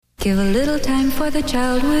Give a little time for the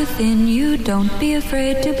child within you. Don't be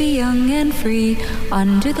afraid to be young and free.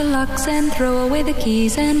 Undo the locks and throw away the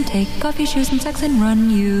keys and take off your shoes and socks and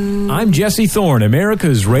run you. I'm Jesse Thorne,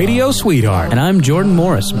 America's radio sweetheart. And I'm Jordan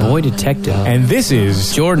Morris, boy detective. And this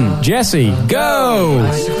is Jordan. Jesse, go!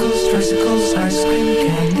 Bicycles, tricycles, ice cream,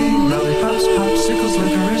 candy, lollipops, popsicles,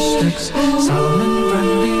 licorice sticks, Solomon,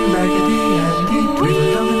 Grundy, Raggedy Andy,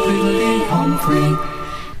 Tweedledum and Tweedledee, home free.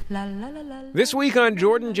 La, la, la, la. This week on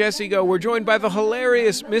Jordan Jesse Go, we're joined by the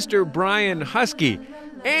hilarious Mr. Brian Huskey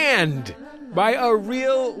and by a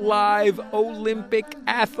real live Olympic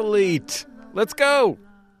athlete. Let's go.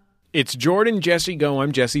 It's Jordan Jesse Go.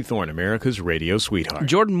 I'm Jesse Thorne, America's radio sweetheart.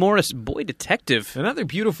 Jordan Morris, boy detective. Another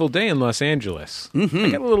beautiful day in Los Angeles. Mm-hmm. I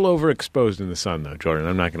got a little overexposed in the sun, though, Jordan.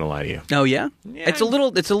 I'm not going to lie to you. Oh, yeah? Yeah. It's a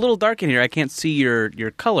little dark in here. I can't see your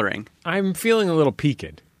coloring. I'm feeling a little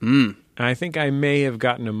peaked. I think I may have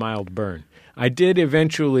gotten a mild burn. I did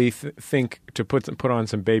eventually think to put on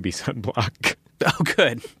some baby sunblock. Oh,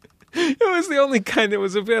 good. It was the only kind that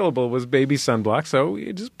was available was baby sunblock, so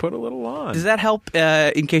you just put a little on. Does that help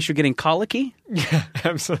in case you're getting colicky? Yeah,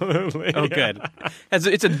 absolutely. Oh, good.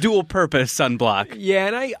 It's a dual-purpose sunblock. Yeah,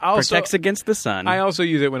 and I also... Protects against the sun. I also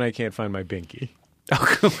use it when I can't find my binky.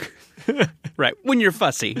 Oh, right. When you're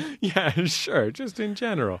fussy. Yeah, sure. Just in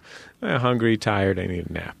general. I'm hungry, tired, I need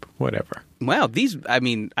a nap. Whatever. Wow, I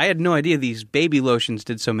had no idea these baby lotions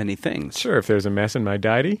did so many things. Sure, if there's a mess in my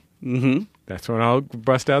diety, that's when I'll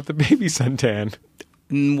bust out the baby suntan.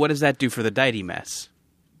 What does that do for the diety mess?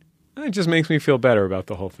 It just makes me feel better about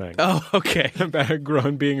the whole thing. Oh, okay. About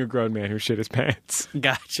being a grown man who shit his pants.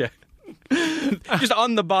 Gotcha. Just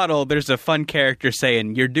on the bottle, there's a fun character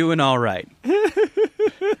saying, "You're doing all right."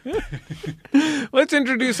 Let's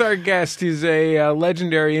introduce our guest. He's a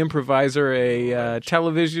legendary improviser, a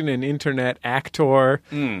television and internet actor,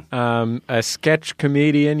 a sketch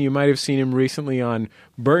comedian. You might have seen him recently on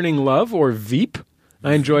Burning Love or Veep.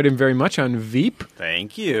 I enjoyed him very much on Veep.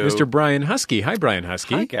 Thank you. Mr. Brian Huskey. Hi, Brian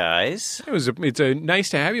Huskey. Hi, guys. It's nice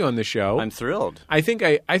to have you on the show. I'm thrilled. I think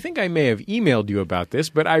I may have emailed you about this,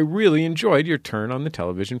 but I really enjoyed your turn on the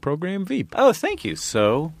television program Veep. Oh, thank you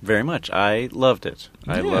so very much. I loved it.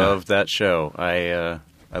 I loved that show. I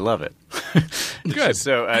love it. Good.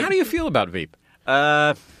 So, how do you feel about Veep?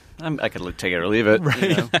 I could take it or leave it. Right.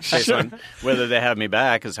 You know, based on whether they have me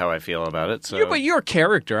back is how I feel about it. So. Yeah, but your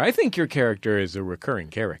character, I think your character is a recurring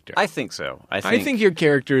character. I think so. I think your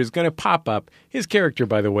character is going to pop up. His character,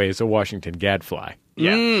 by the way, is a Washington gadfly.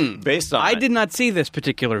 Yeah. Based on I did not see this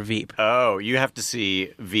particular Veep. Oh, you have to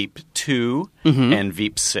see Veep 2 and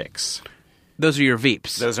Veep 6. Those are your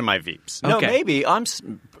Veeps. Those are my Veeps. Okay. No, maybe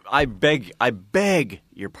I beg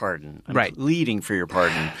your pardon. I'm pleading for your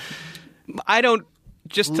pardon. I don't.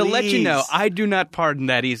 Just to let you know, Please. I do not pardon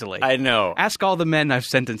that easily. I know. Ask all the men I've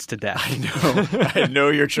sentenced to death. I know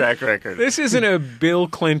your track record. This isn't a Bill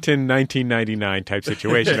Clinton 1999 type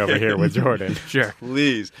situation over here with Jordan. Sure.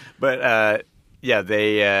 Please. But,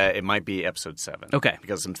 it might be episode 7. Okay.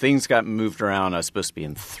 Because some things got moved around. I was supposed to be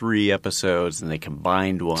in 3 episodes, and they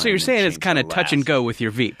combined one. So you're saying it's kind of touch and go with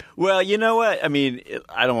your Veep. Well, you know what? I mean,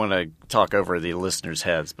 I don't want to talk over the listeners'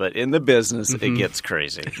 heads, but in the business, it gets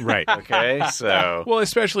crazy. Right. Okay? So. Well,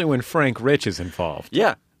 especially when Frank Rich is involved.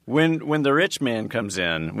 Yeah. When the rich man comes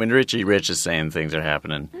in, when Richie Rich is saying things are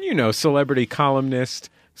happening. You know, celebrity columnist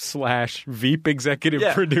 / Veep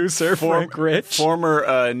executive producer Frank Rich.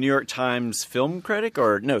 Former New York Times film critic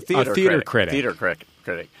theater critic. Theater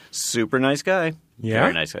critic. Super nice guy. Yeah?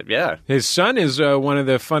 Very nice guy. Yeah. His son is one of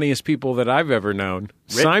the funniest people that I've ever known.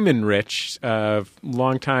 Simon Rich,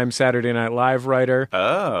 longtime Saturday Night Live writer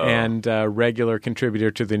and regular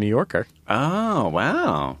contributor to The New Yorker. Oh,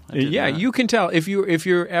 wow. You can tell if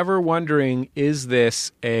you're ever wondering, is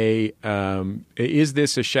this a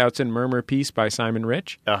Shouts and Murmur piece by Simon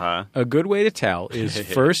Rich? A good way to tell is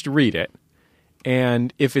first read it.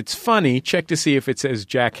 And if it's funny, check to see if it says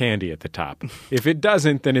Jack Handy at the top. If it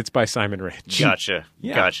doesn't, then it's by Simon Rich. Gotcha.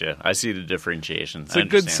 Yeah. Gotcha. I see the differentiation. It's a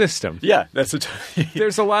good system. Yeah.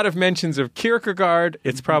 There's a lot of mentions of Kierkegaard.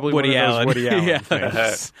 It's probably Woody one of Allen. those Woody Allen Yeah. things.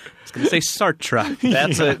 I was going to say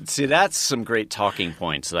Sartre. That's some great talking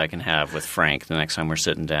points that I can have with Frank the next time we're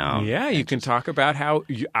sitting down. Yeah, you can talk about how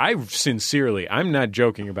I'm not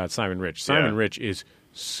joking about Simon Rich. Simon Rich is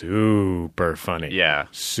super funny. Yeah.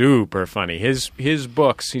 Super funny. His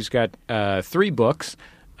books, he's got 3 books,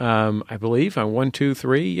 I believe, on 1, 2,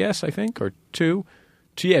 3, yes, I think, or 2.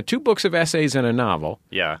 2 books of essays and a novel.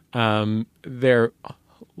 Yeah. They're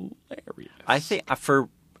hilarious. I think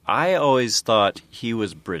I always thought he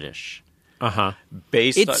was British. Uh-huh.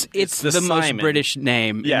 It's the most British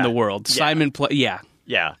name in the world. Yeah. Simon Yeah.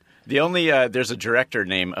 The only there's a director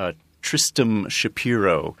named Tristram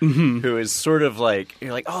Shapiro, who is sort of like,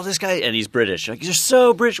 you're like, oh, this guy, and he's British. Like, you're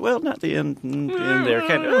so British. Well, not the end there.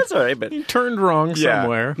 Kind of, that's all right, but he turned wrong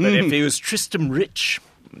somewhere. But if he was Tristram Rich,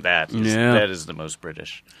 that is the most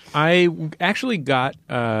British. I actually got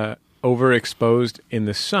overexposed in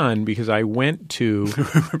the sun because I went to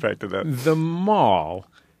back to that. The mall.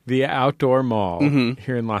 The outdoor mall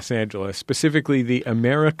here in Los Angeles, specifically the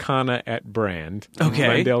Americana at Brand in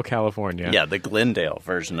Glendale, California. Yeah, the Glendale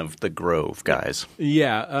version of the Grove, guys.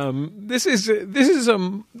 Yeah, this is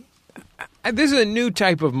a new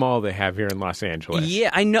type of mall they have here in Los Angeles. Yeah,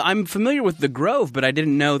 I know. I'm familiar with the Grove, but I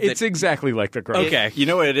didn't know that it's exactly like the Grove. Okay, you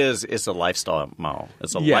know what it is? It's a lifestyle mall.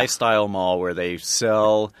 It's a lifestyle mall where they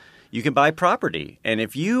sell. You can buy property, and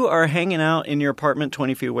if you are hanging out in your apartment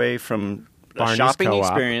 20 feet away from a shopping co-op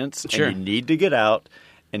experience, and you need to get out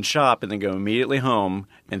and shop and then go immediately home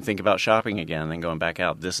and think about shopping again and then going back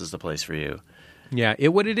out, this is the place for you. Yeah,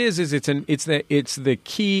 what it is it's the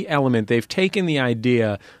key element. They've taken the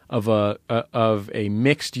idea of a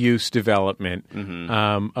mixed use development,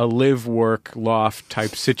 a live work loft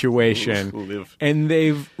type situation, and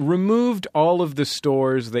they've removed all of the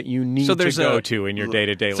stores that you need to go to in your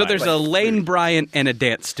day-to-day life. So there's a Lane Bryant and a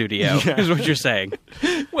dance studio, is what you're saying.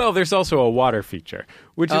 Well, there's also a water feature.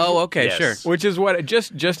 Sure. Which is what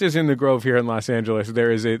just as in the Grove here in Los Angeles,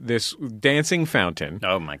 there is this dancing fountain.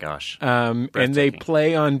 Oh my gosh! And they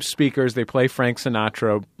play on speakers. They play Frank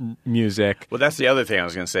Sinatra music. Well, that's the other thing I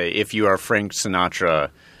was going to say. If you are Frank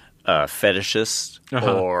Sinatra fetishist,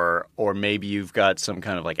 or maybe you've got some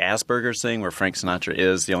kind of like Asperger's thing where Frank Sinatra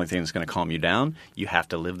is the only thing that's going to calm you down, you have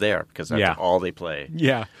to live there because that's all they play.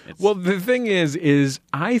 Yeah. Well, the thing is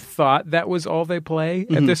I thought that was all they play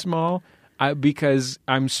at this mall. Because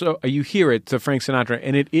you hear it to Frank Sinatra,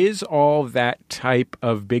 and it is all that type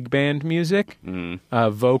of big band music,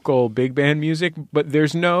 vocal big band music, but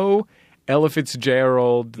there's no Ella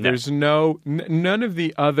Fitzgerald, there's none of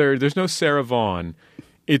the other, there's no Sarah Vaughan.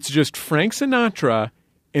 It's just Frank Sinatra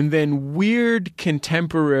and then weird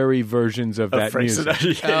contemporary versions of that Frank music.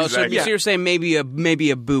 Sinatra. So you're saying maybe a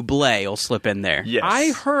Bublé will slip in there. Yes.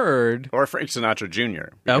 I heard... Or Frank Sinatra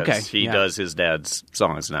Jr. Because he does his dad's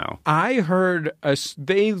songs now. I heard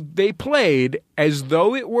they played, as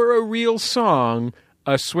though it were a real song,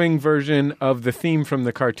 a swing version of the theme from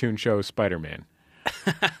the cartoon show Spider-Man.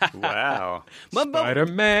 Wow.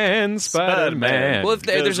 Spider-Man, Spider-Man. Well, if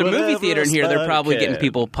there's a movie theater in here, they're probably getting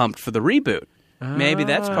people pumped for the reboot. Maybe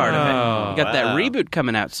that's part of it. You got that reboot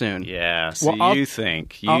coming out soon. Yeah. So you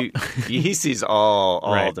think he sees all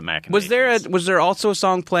the machinations. Was there also a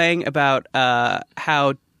song playing about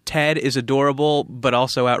how Ted is adorable but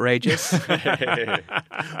also outrageous?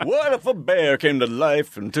 What if a bear came to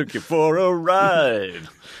life and took you for a ride?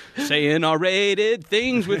 Saying R-rated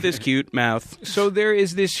things with his cute mouth. So there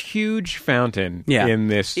is this huge fountain in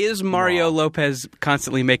this. Is Mario Lopez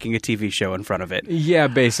constantly making a TV show in front of it? Yeah,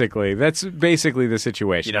 basically. That's basically the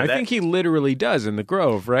situation. I think he literally does in the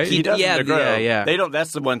Grove, right? He does in the Grove. Yeah. They don't.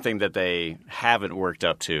 That's the one thing that they haven't worked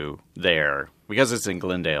up to there. Because it's in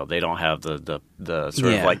Glendale, they don't have the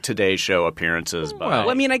sort of like Today Show appearances. Well,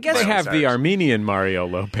 I mean, I guess they have the Armenian Mario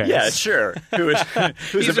Lopez. Yeah, sure.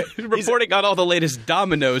 He's reporting on all the latest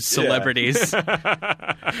Domino's celebrities.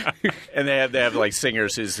 And they have like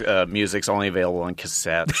singers whose music's only available on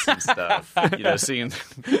cassettes and stuff. Singing.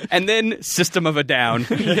 And then System of a Down.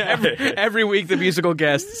 Every week, the musical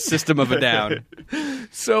guest, System of a Down.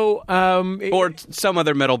 So, or some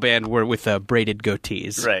other metal band with braided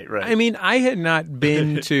goatees. Right. I mean, I'd never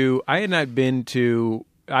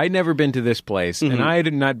been to this place, and I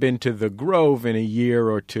had not been to the Grove in a year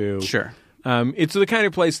or two. Sure. It's the kind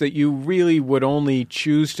of place that you really would only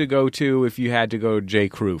choose to go to if you had to go J.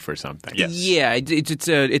 Crew for something. Yes. Yeah, it's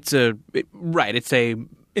a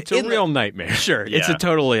real nightmare. Sure, it's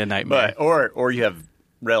totally a nightmare. But or you have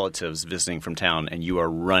relatives visiting from town and you are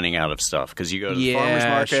running out of stuff because you go to the farmer's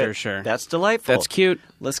market. Sure. That's delightful. That's cute.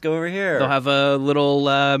 Let's go over here. They'll have a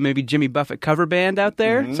little maybe Jimmy Buffett cover band out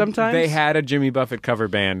there sometimes. They had a Jimmy Buffett cover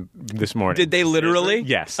band this morning. Did they literally?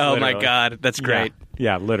 Yes. Oh literally. My God, that's great.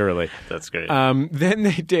 Yeah, literally. That's great. Then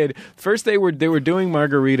they did. First, they were doing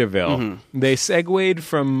Margaritaville. They segued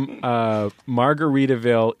from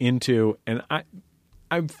Margaritaville into, and I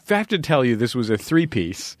have to tell you, this was a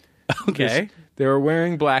 3-piece. Okay. They were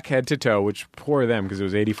wearing black head to toe, which poor them because it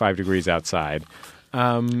was 85 degrees outside.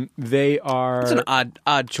 They are. It's an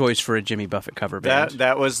odd choice for a Jimmy Buffett cover band.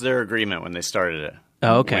 That was their agreement when they started it.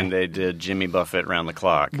 Oh, okay. When they did Jimmy Buffett Round the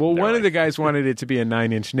Clock. Well, one of the guys wanted it to be a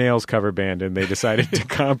Nine Inch Nails cover band, and they decided to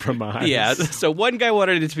compromise. Yeah, so one guy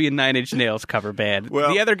wanted it to be a Nine Inch Nails cover band.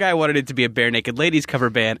 Well, the other guy wanted it to be a Bare Naked Ladies cover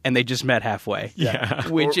band, and they just met halfway. Yeah.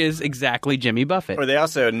 Which is exactly Jimmy Buffett. Or they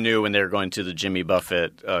also knew when they were going to the Jimmy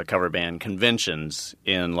Buffett cover band conventions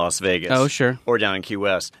in Las Vegas. Oh, sure. Or down in Key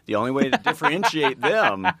West. The only way to differentiate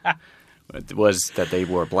them was that they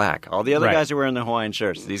wore black. All the other guys are wearing the Hawaiian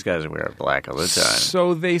shirts. These guys are wearing black all the time.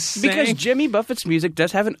 So they sang... Because Jimmy Buffett's music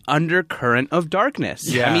does have an undercurrent of darkness.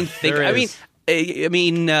 Yeah,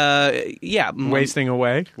 yeah. Wasting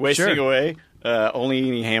away. Wasting away. Only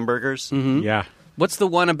eating hamburgers. Mm-hmm. Yeah. What's the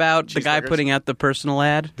one about the guy putting out the personal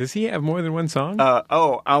ad? Does he have more than one song?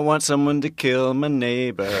 I want someone to kill my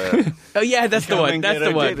neighbor. Oh, yeah, that's the one. That's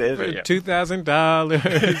the one.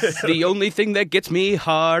 $2,000. The only thing that gets me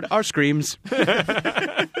hard are screams.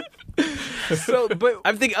 So, but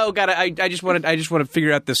I'm thinking. Oh God, I just want to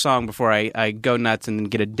figure out this song before I go nuts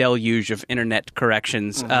and get a deluge of internet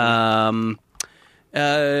corrections. Mm-hmm.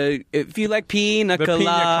 If you like pina the Pina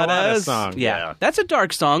Colada coladas, song. yeah, that's a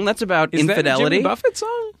dark song. That's about Is infidelity. that a Jimmy Buffett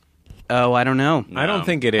song? Oh, I don't know. I don't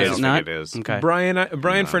think it is. I don't Not? think it is. Okay.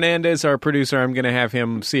 Brian Fernandez, our producer, I'm going to have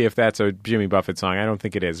him see if that's a Jimmy Buffett song. I don't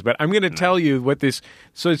think it is. But I'm going to tell you what this...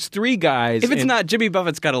 So it's three guys... If it's not, Jimmy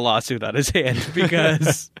Buffett's got a lawsuit on his hand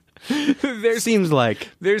because seems like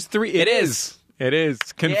there's three... It is. It is.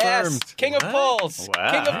 Confirmed. Yes, King of Pulls.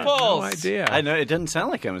 Wow. King of Pulls. No idea. I know, it doesn't sound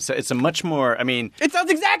like him. It's a much more, I mean... It sounds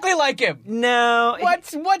exactly like him. No.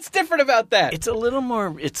 What's different about that? It's a little more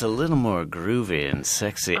groovy and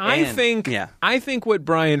sexy. I think what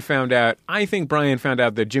Brian found out,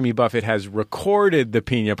 that Jimmy Buffett has recorded the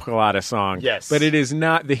Pina Colada song. Yes. But it is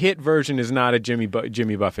not, the hit version is not a Jimmy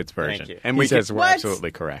Buffett's version. Thank you. And he says we're absolutely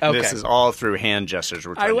correct. Okay. This is all through hand gestures.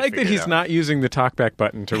 We're trying I to like that figure it he's out. not using the talkback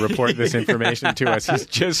button to report this information to us. He's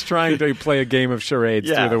just trying to play a game of charades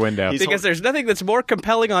through the window. Because there's nothing that's more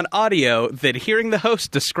compelling on audio than hearing the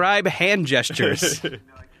host describe hand gestures.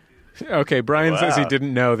 Okay, Brian says he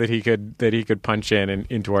didn't know that he could punch in and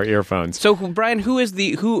into our earphones. So, Brian,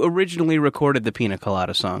 who originally recorded the Pina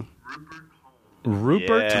Colada song?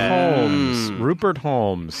 Rupert Holmes. Rupert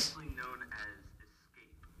Holmes.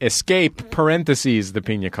 Escape, parentheses, the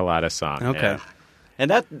Pina Colada song. Okay. Yeah. And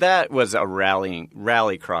that was a rally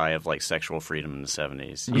cry of like sexual freedom in the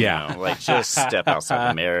 70s. Yeah. You know, like just step outside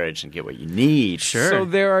the marriage and get what you need. Sure. So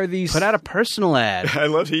there are these... Put out a personal ad. I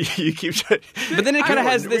love you keep trying. But then it kind of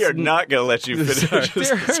has this... We are not going to let you finish.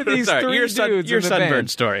 There are these three dudes your in the Sunburn band.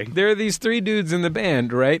 story. There are these three dudes in the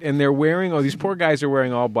band, right? And they're wearing... these poor guys are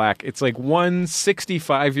wearing all black. It's like one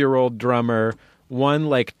 65-year-old drummer, one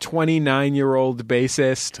like 29-year-old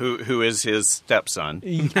bassist Who is his stepson.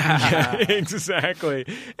 Yeah, exactly.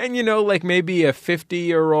 And like maybe a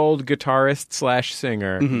 50-year-old guitarist /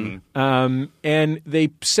 singer. Mm-hmm. And they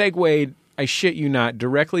segued, I shit you not,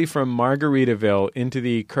 directly from Margaritaville into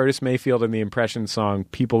the Curtis Mayfield and the Impression song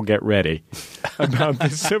 "People Get Ready" about the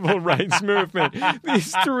civil rights movement.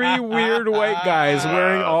 These three weird white guys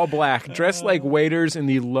wearing all black, dressed like waiters in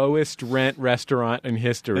the lowest rent restaurant in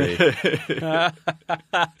history.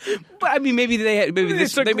 I mean, maybe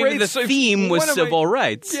the theme was civil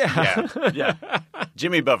rights. Yeah.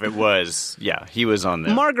 Jimmy Buffett was, he was on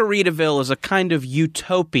there. Margaritaville is a kind of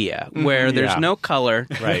utopia where there's no color,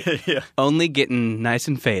 Right. only getting nice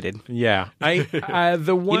and faded. Yeah.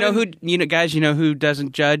 The one... Guys, who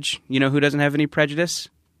doesn't judge? Who doesn't have any prejudice?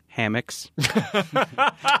 Hammocks.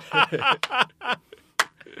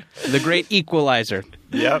 The great equalizer.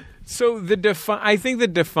 Yep. So I think the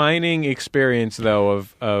defining experience, though,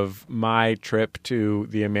 of my trip to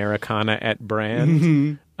the Americana at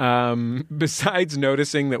Brand, besides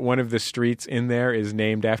noticing that one of the streets in there is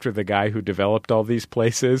named after the guy who developed all these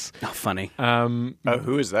places. Oh, funny.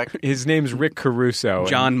 Who is that? His name's Rick Caruso.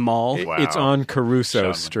 John Mall. It's on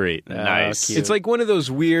Caruso Street. Nice. It's like one of those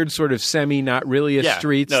weird sort of not really a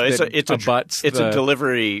streets that abuts It's a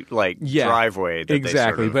delivery driveway. That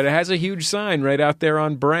exactly, but it has a huge sign right out there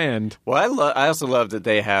on Brand. Well, I also love that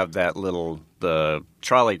they have that the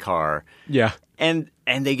trolley car. Yeah. And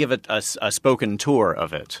they give it a spoken tour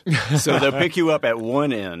of it. So they'll pick you up at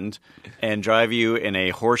one end and drive you in a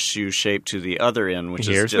horseshoe shape to the other end, which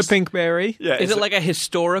Here's is just... the Pinkberry. Yeah, Is it like a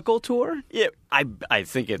historical tour? Yeah, I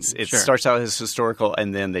think it starts out as historical,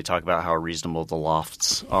 and then they talk about how reasonable the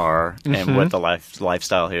lofts are and what the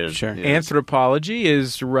lifestyle here is. Sure. Anthropology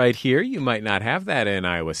is right here. You might not have that in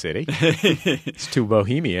Iowa City. It's too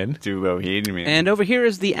bohemian. Too bohemian. And over here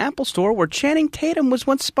is the Apple Store where Channing Tatum was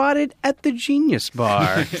once spotted at the Genius Bar.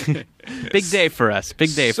 are. Big day for us.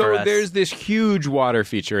 Big day for us. So there's this huge water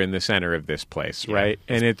feature in the center of this place, right?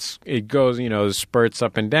 And it goes, spurts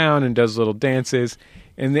up and down and does little dances.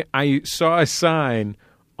 And I saw a sign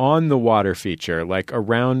on the water feature, like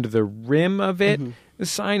around the rim of it. Mm-hmm. The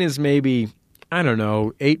sign is maybe, I don't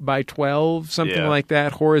know, 8 by 12, something like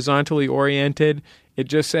that, horizontally oriented. It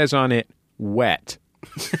just says on it, wet.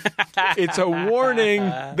 It's a warning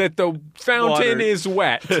that the fountain is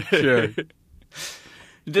wet. Sure.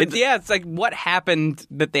 It's like what happened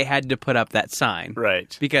that they had to put up that sign.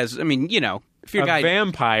 Right. Because, I mean, if your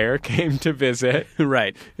vampire came to visit.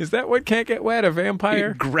 Right. Is that what can't get wet? A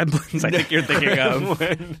vampire? Gremlins, I think you're thinking of.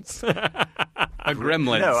 A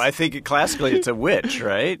gremlin. No, I think classically it's a witch,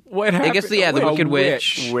 right? What happened? I guess, the Wicked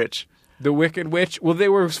Witch. The Wicked Witch. Well,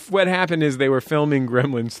 what happened is they were filming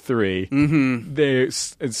Gremlins 3.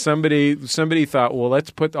 Mm-hmm. Somebody thought, well,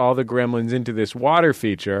 let's put all the Gremlins into this water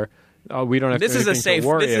feature. We don't have to worry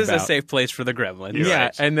about. This is a safe place for the Gremlins. Yeah,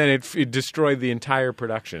 right. And then it destroyed the entire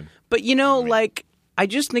production. But I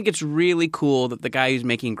just think it's really cool that the guy who's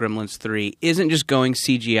making Gremlins 3 isn't just going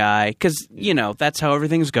CGI, because, that's how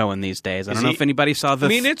everything's going these days. I don't know if anybody saw the... I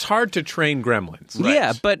mean, it's hard to train gremlins. Right.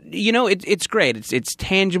 Yeah, but, it's great. It's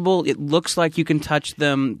tangible. It looks like you can touch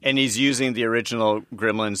them. And he's using the original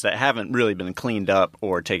gremlins that haven't really been cleaned up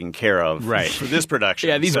or taken care of for this production.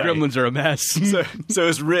 Yeah, these gremlins are a mess. So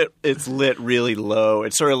it's lit really low.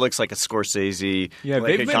 It sort of looks like a Scorsese,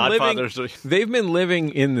 they've been living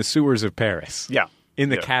in the sewers of Paris. Yeah. In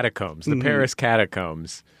the catacombs, the Paris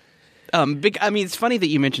catacombs. It's funny that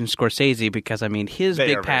you mentioned Scorsese because, his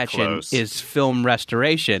big passion is film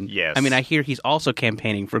restoration. Yes. I hear he's also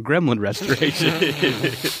campaigning for gremlin restoration.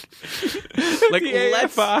 Like,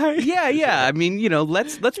 let's AFI? Yeah.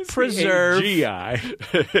 Let's preserve GI.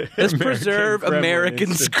 Let's preserve American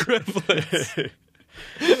gremlins.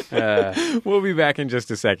 We'll be back in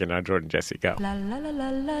just a second on Jordan Jesse Go.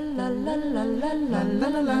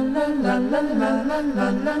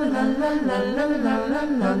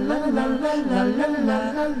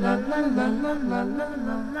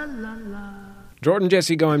 Jordan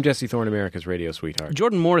Jesse Go. I'm Jesse Thorne, America's radio sweetheart.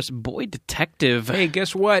 Jordan Morris, boy detective. Hey,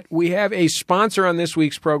 guess what? We have a sponsor on this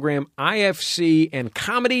week's program, IFC and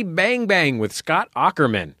Comedy Bang Bang with Scott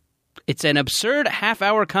Aukerman. It's an absurd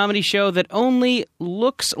half-hour comedy show that only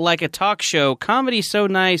looks like a talk show. Comedy so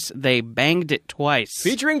nice, they banged it twice.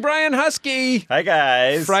 Featuring Brian Huskey. Hi,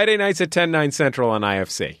 guys. Friday nights at 10, 9 Central on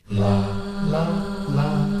IFC.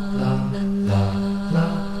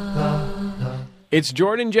 It's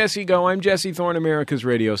Jordan Jesse Go. I'm Jesse Thorne, America's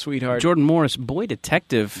radio sweetheart. Jordan Morris, boy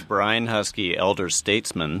detective. Brian Huskey, elder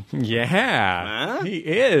statesman. Yeah, huh? He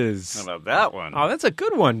is. How about that one? Oh, that's a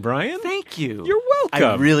good one, Brian. Thank you. You're welcome.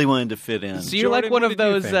 I really wanted to fit in. So you're Jordan, like one of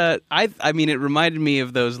those, it reminded me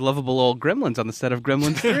of those lovable old gremlins on the set of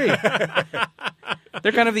Gremlins 3.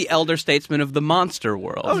 They're kind of the elder statesmen of the monster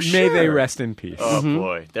world. Oh, sure. May they rest in peace. Oh,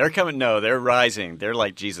 boy. They're coming. No, they're rising. They're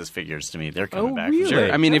like Jesus figures to me. They're coming back. Really? For sure.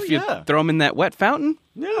 If you throw them in that wet fountain.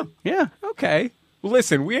 Yeah. Yeah. Okay. Well,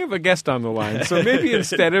 listen, we have a guest on the line, so maybe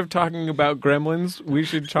instead of talking about gremlins, we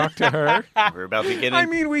should talk to her. We're about to get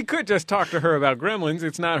in. We could just talk to her about gremlins.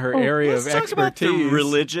 It's not her area of expertise. Let's talk about the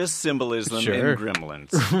religious symbolism in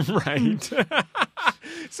gremlins. Right.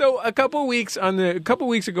 So a couple weeks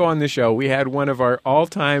ago on the show, we had one of our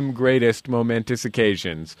all-time greatest momentous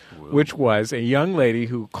occasions, which was a young lady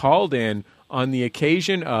who called in on the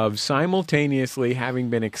occasion of simultaneously having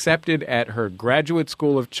been accepted at her graduate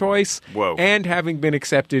school of choice and having been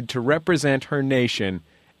accepted to represent her nation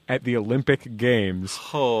at the Olympic Games.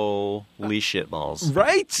 Holy shitballs.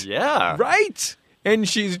 Right? Yeah. Right. And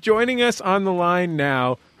she's joining us on the line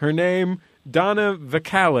now. Her name, Donna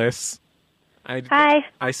Vikalis. Hi.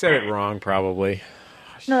 I said it wrong, probably.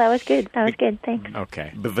 No, that was good. Thanks.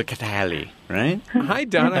 Okay. Vikatali, right? Hi,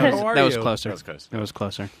 Donna. How are you? That was closer. That was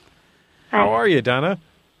closer. How are you, Donna?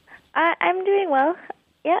 I'm doing well.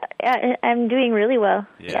 Yeah, I'm doing really well.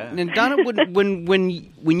 Yeah. And Donna,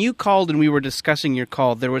 when you called and we were discussing your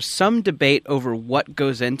call, there was some debate over what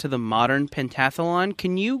goes into the modern pentathlon.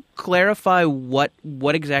 Can you clarify what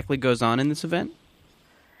exactly goes on in this event?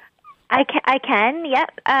 I can.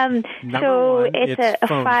 Yep. So it's a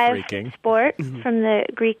five sport from the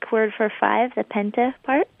Greek word for five, the penta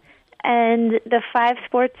part, and the five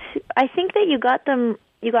sports. I think that you got them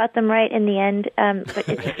right in the end. But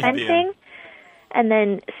it's fencing, and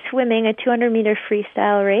then swimming, a 200-meter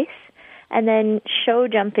freestyle race, and then show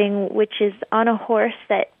jumping, which is on a horse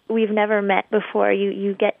that we've never met before.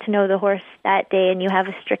 You get to know the horse that day, and you have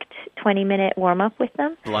a strict 20-minute warm-up with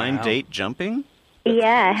them. Blind date jumping?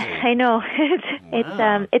 Yeah, I know.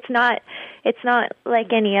 It's not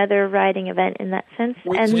like any other riding event in that sense.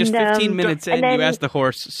 Wait, and just 15 minutes in, you ask the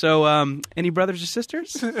horse, so any brothers or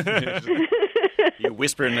sisters? You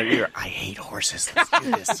whisper in their ear, I hate horses. Let's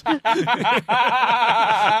do this.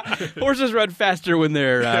 Horses run faster when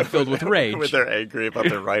they're filled with rage. When they're angry about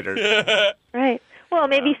their rider. Right. Well,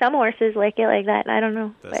 maybe some horses like it like that. I don't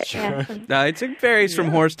know. That's true. No, it varies from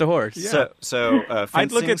horse to horse. Yeah. So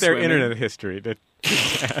I'd look at their swimming, internet history.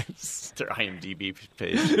 their IMDb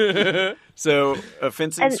page. So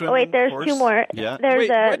fencing, and swimming, wait, there's horse? two more. Yeah. There's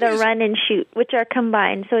the run and shoot, which are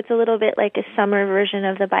combined. So it's a little bit like a summer version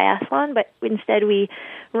of the biathlon, but instead we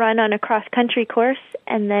run on a cross-country course,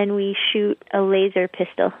 and then we shoot a laser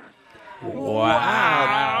pistol.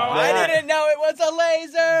 Wow. I didn't know it was a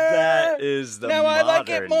laser. That is the Now modern. I like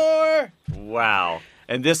it more. Wow.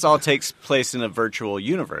 And this all takes place in a virtual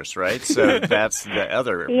universe, right? So that's the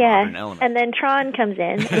other modern element. And then Tron comes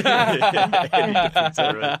in.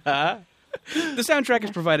 The soundtrack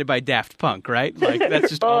is provided by Daft Punk, right? Like that's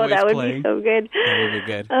just always that would playing. be so good. That would be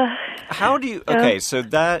good. How do you? Okay, so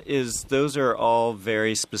those are all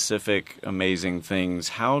very specific, amazing things.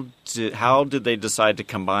 How did they decide to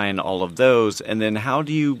combine all of those? And then how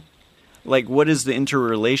do you, like, what is the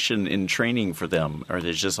interrelation in training for them? Or are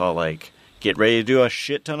they just all like, get ready to do a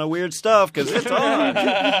shit ton of weird stuff because it's on?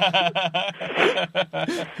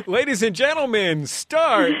 Ladies and gentlemen,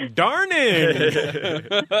 start darning.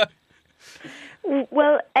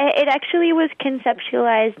 Well, it actually was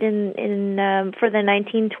conceptualized in for the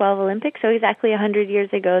 1912 Olympics, so exactly 100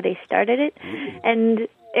 years ago they started it, and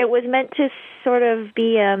it was meant to sort of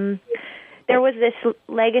be. There was this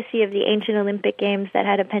legacy of the ancient Olympic Games that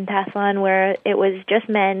had a pentathlon where it was just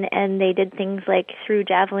men, and they did things like threw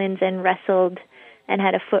javelins and wrestled and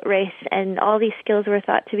had a foot race, and all these skills were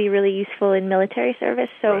thought to be really useful in military service.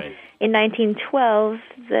 So in 1912,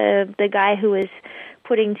 the guy who was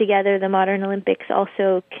putting together the modern Olympics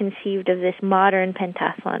also conceived of this modern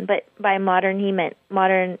pentathlon, but by modern he meant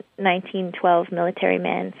modern 1912 military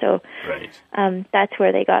man. So that's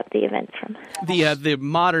where they got the event from. The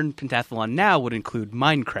modern pentathlon now would include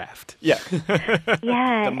Minecraft. Yeah.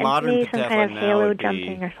 Yeah, the modern maybe some pentathlon kind of now halo would be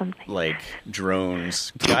jumping or something. Like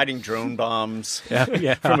drones, guiding drone bombs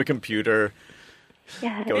from a computer.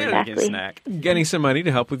 Yeah, going exactly. to get a snack. Getting some money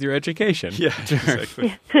to help with your education. Yeah,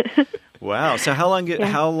 exactly. Wow. So how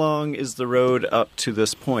long is the road up to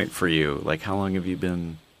this point for you? Like, how long have you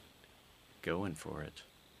been going for it?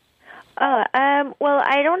 Well,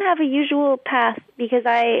 I don't have a usual path because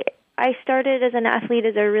I started as an athlete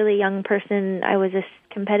as a really young person. I was a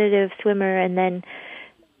competitive swimmer and then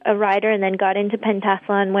a rider, and then got into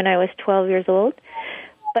pentathlon when I was 12 years old.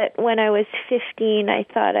 But when I was 15, I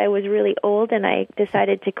thought I was really old, and I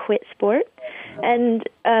decided to quit sport and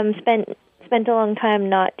spent a long time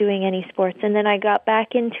not doing any sports. And then I got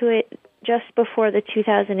back into it just before the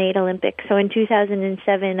 2008 Olympics. So in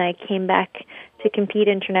 2007, I came back to compete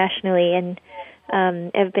internationally, and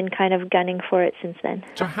have been kind of gunning for it since then.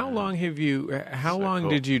 So how long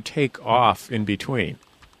did you take off in between?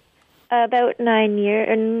 About 9 years,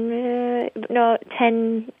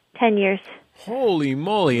 10 years. Holy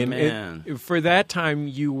moly. Man. And for that time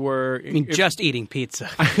you were... just eating pizza.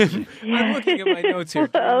 I'm looking at my notes here.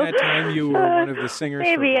 During that time you were one of the singers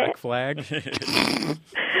for Black Flag.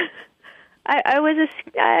 I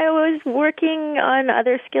was working on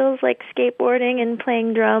other skills like skateboarding and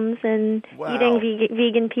playing drums and eating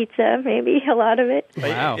vegan pizza, maybe a lot of it.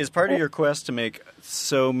 Wow. Is part of your quest to make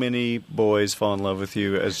so many boys fall in love with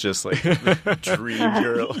you as just like the dream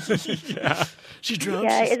girl? Yeah. She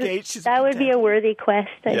drums, she skates. That would be a worthy quest,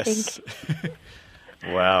 I think.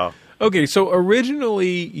 Wow. Okay, so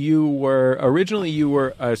originally you were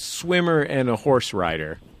a swimmer and a horse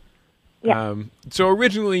rider. Yeah. So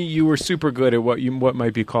originally you were super good at what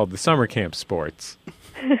might be called the summer camp sports.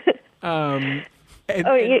 You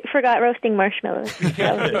forgot roasting marshmallows.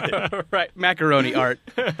 Right, macaroni art.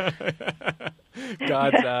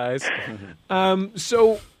 God's eyes.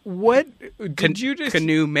 So what did you just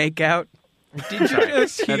canoe makeout? Did you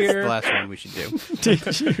just hear? That's the last one we should do.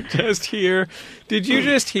 Did you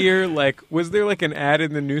just hear? Like, was there like an ad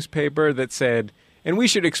in the newspaper that said? And we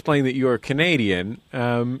should explain that you're Canadian.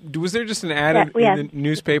 Was there just an ad in the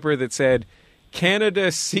newspaper that said,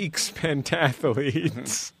 Canada seeks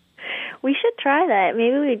pentathletes? We should try that.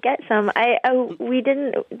 Maybe we'd get some. We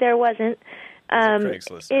didn't. There wasn't.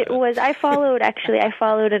 It was. I followed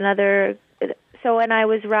another. So when I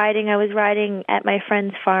was riding at my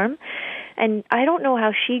friend's farm, and I don't know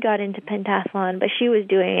how she got into pentathlon, but she was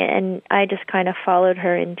doing it, and I just kind of followed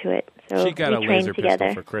her into it. So she got a laser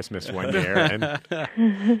pistol for Christmas one year. And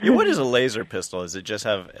what is a laser pistol? Does it just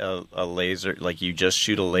have a laser, like you just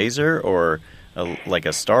shoot a laser, or like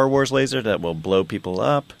a Star Wars laser that will blow people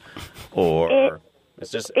up? Or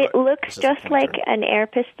it looks just like an air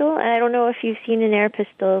pistol, and I don't know if you've seen an air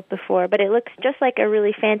pistol before, but it looks just like a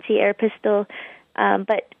really fancy air pistol,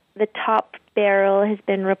 but the top barrel has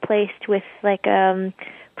been replaced with like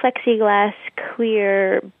plexiglass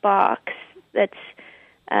clear box that's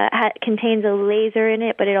contains a laser in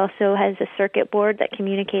it, but it also has a circuit board that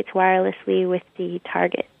communicates wirelessly with the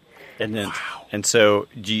target. And then, and so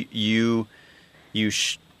you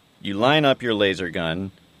line up your laser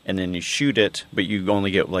gun, and then you shoot it, but you only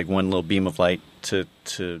get like one little beam of light to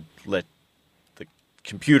let the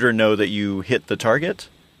computer know that you hit the target?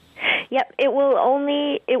 Yep, it will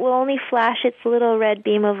only flash its little red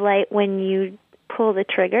beam of light when you pull the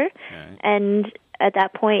trigger, and at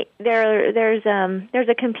that point there's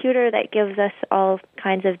a computer that gives us all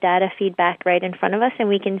kinds of data feedback right in front of us, and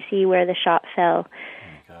we can see where the shot fell.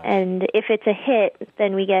 And if it's a hit,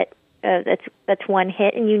 then we get that's one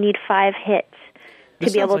hit, and you need 5 hits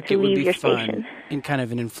to be able to leave your station. In kind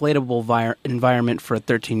of an inflatable environment for a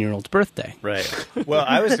 13-year-old's birthday. Right. Well,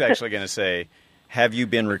 I was actually going to say, have you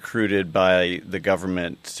been recruited by the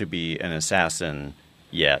government to be an assassin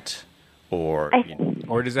yet? Or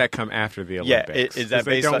does that come after the Olympics? Yeah, is that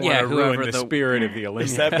based on... They don't want to ruin the spirit of the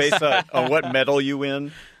Olympics. Is that based on what medal you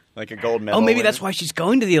win? Like a gold medal? Oh, maybe that's why she's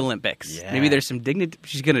going to the Olympics. Yeah. Maybe there's some dignity.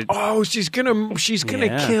 She's going to... Oh, she's gonna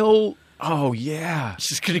kill... Oh, yeah.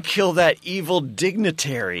 She's going to kill that evil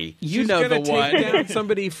dignitary. She's know the one. Take down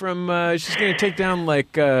somebody from... she's going to take down,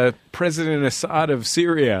 like, President Assad of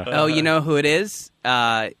Syria. Oh, you know who it is?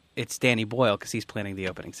 It's Danny Boyle, because he's planning the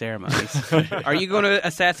opening ceremonies. Are you going to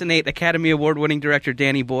assassinate Academy Award-winning director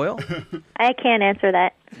Danny Boyle? I can't answer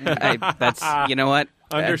that. That's... You know what?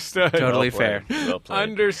 Understood. Totally fair. Well played.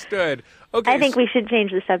 Understood. Okay. I think we should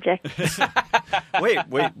change the subject. Wait.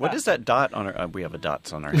 What is that dot on our... we have a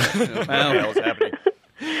dots on our head. What the hell is happening?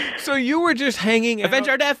 So you were just hanging out... Avenge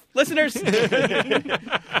our death, listeners!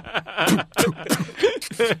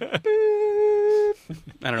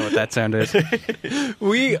 I don't know what that sound is.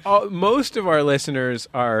 Most of our listeners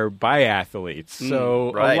are biathletes,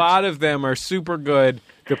 so right. A lot of them are super good.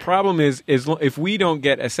 The problem is if we don't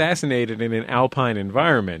get assassinated in an alpine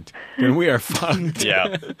environment, then we are fucked.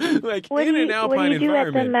 Yeah. Like in an alpine environment. What do you do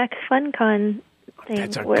at the Max FunCon thing?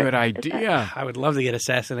 That's a good idea. I would love to get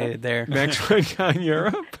assassinated there. Max FunCon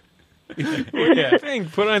Europe? What do you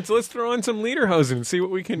think? Let's throw on some lederhosen and see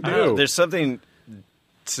what we can do. There's something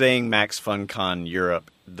saying Max FunCon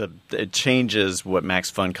Europe. It changes what Max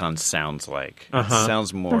FunCon sounds like. It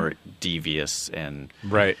sounds more devious and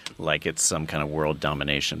like it's some kind of world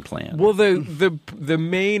domination plan. Well, the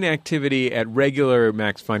main activity at regular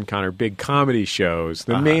Max FunCon are big comedy shows.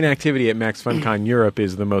 The main activity at Max FunCon Europe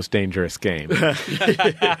is the most dangerous game.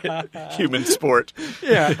 Human sport.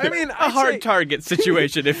 Yeah, I mean, a hard target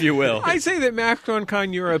situation, if you will. I say that Max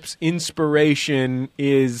FunCon Europe's inspiration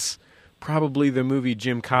is probably the movie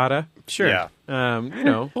Gymkata. Sure. Yeah.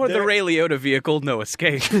 Or the Ray Liotta vehicle, No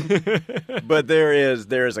Escape. But there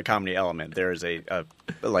is a comedy element. There is a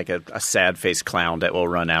sad-faced clown that will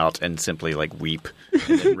run out and simply like weep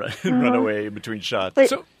and then run away in between shots.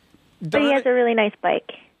 But he has a really nice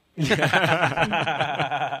bike.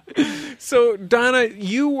 So Donna,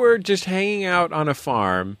 you were just hanging out on a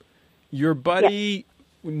farm. Your buddy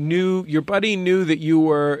knew that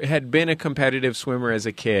you had been a competitive swimmer as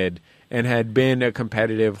a kid and had been a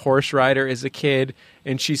competitive horse rider as a kid,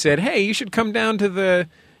 and she said, "Hey, you should come down to the."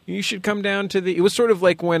 It was sort of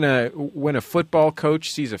like when a football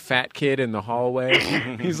coach sees a fat kid in the hallway.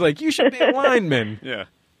 He's like, "You should be a lineman." Yeah.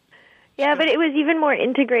 Yeah, but it was even more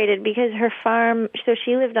integrated because her farm. So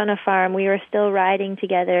she lived on a farm. We were still riding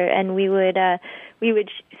together, and we would. So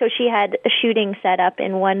she had a shooting set up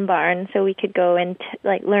in one barn, so we could go and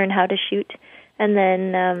learn how to shoot. And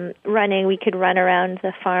then running, we could run around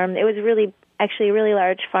the farm. It was actually a really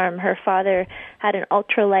large farm. Her father had an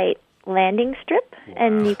ultralight landing strip,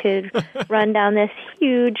 and you could run down this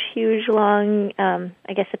huge, long, a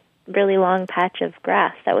really long patch of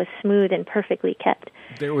grass that was smooth and perfectly kept.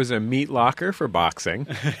 There was a meat locker for boxing.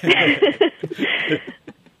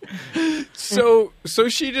 So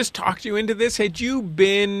she just talked you into this. So you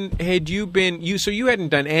hadn't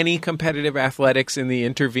done any competitive athletics in the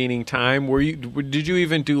intervening time? Did you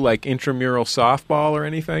even do like intramural softball or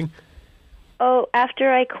anything? Oh,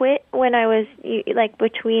 after I quit, when I was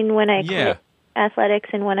between when I quit athletics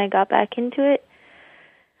and when I got back into it,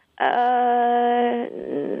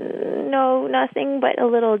 no, nothing but a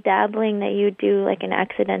little dabbling that you do, like an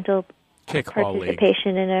accidental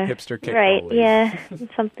participation in a hipster kickball right, league. Yeah,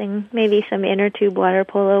 something, maybe some inner tube water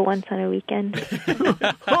polo once on a weekend.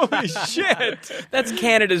 Holy shit! That's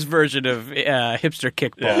Canada's version of hipster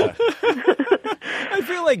kickball. I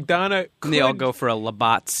feel like Donna. They all go for a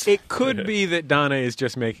Labatt's. It could be that Donna is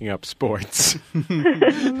just making up sports.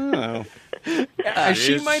 No.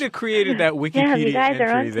 She might have created that Wikipedia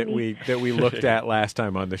entry me. that we looked at last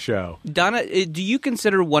time on the show. Donna, do you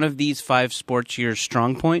consider one of these 5 sports your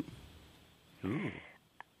strong point?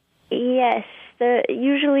 Yes,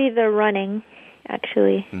 usually the running,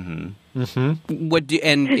 actually. Mm-hmm.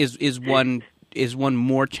 Mm-hmm. Is one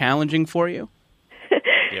more challenging for you?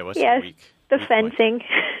 Yeah, what's yes, weak fencing. point?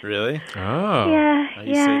 Really? Oh.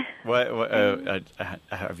 Yeah. What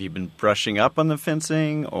have you been brushing up on the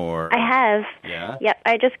fencing, or? I have. Yeah? Yep,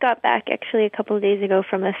 I just got back actually a couple of days ago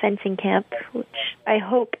from a fencing camp, which I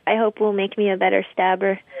hope will make me a better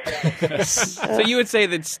stabber. So you would say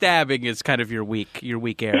that stabbing is kind of your weak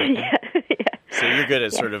area. Yeah. So you're good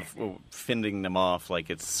at sort of fending them off, like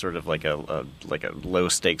it's sort of like a low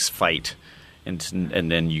stakes fight. And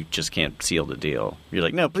then you just can't seal the deal. You're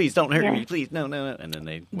like, no, please don't hurt me, please, no, and then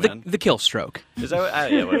they win. The kill stroke. Is that what, I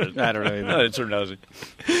don't know. No, it sort of knows it.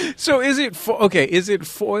 So is it is it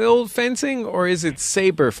foil fencing or is it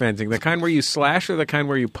saber fencing? The kind where you slash or the kind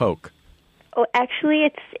where you poke? Oh, actually,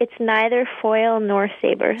 it's neither foil nor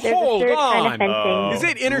saber. There's a third kind of fencing. Is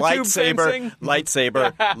it inner tube fencing?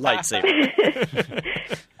 Lightsaber.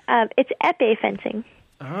 It's épée fencing.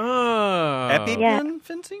 Oh. EpiPen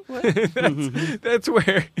fencing? What? That's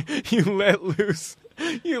where you let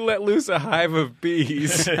loose a hive of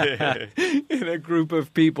bees in a group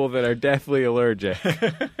of people that are deathly allergic.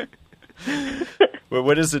 Well,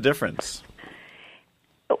 what is the difference?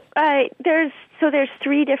 There's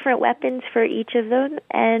 3 different weapons for each of them,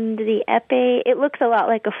 and the épée, it looks a lot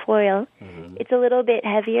like a foil. Mm-hmm. It's a little bit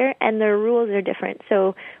heavier, and the rules are different.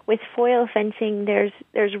 So with foil fencing, there's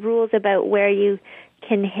rules about where you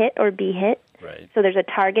can hit or be hit. Right. So there's a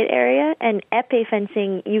target area, and épée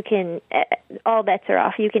fencing, you can all bets are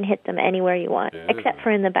off. You can hit them anywhere you want, except for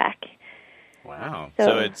in the back. Wow.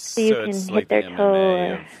 So it's you can it's hit like their the toe.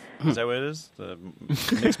 MMA is that what it is? The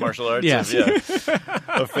mixed martial arts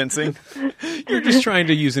of fencing? You're just trying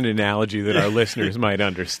to use an analogy that our listeners might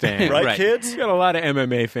understand. Right, kids? We've got a lot of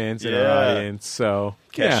MMA fans in our audience, so...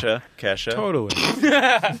 Kesha. Totally.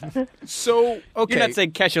 So, okay. You're not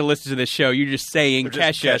saying Kesha listens to this show. You're just saying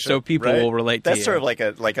Kesha so people will relate to you. That's sort of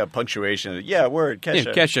like a punctuation. Yeah, word, Kesha.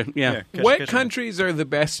 Yeah, Kesha, yeah. Kesha, What Kesha. countries are the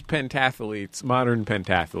best pentathletes, modern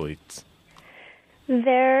pentathletes?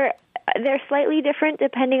 They're slightly different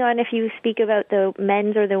depending on if you speak about the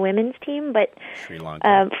men's or the women's team, but Sri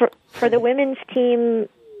Lanka. for the women's team,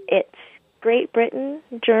 it's Great Britain,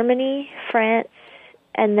 Germany, France,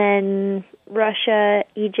 and then Russia,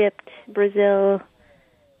 Egypt, Brazil,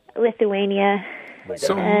 Lithuania.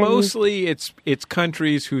 So mostly it's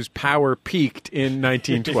countries whose power peaked in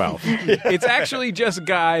 1912. It's actually just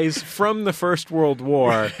guys from the First World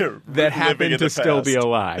War that happen to still be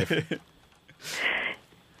alive.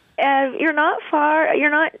 You're not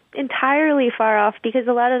entirely far off, because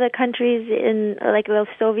a lot of the countries in, like, those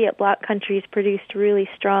Soviet bloc countries produced really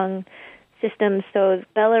strong systems. So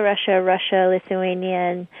Belarus, Russia,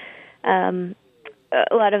 Lithuania, and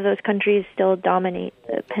a lot of those countries still dominate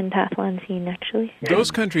the pentathlon scene, actually.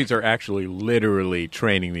 Those countries are actually literally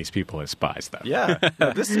training these people as spies, though. Yeah.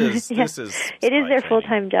 No, this is it is their training.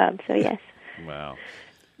 full-time job, so yes. Wow.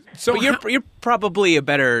 So you're probably a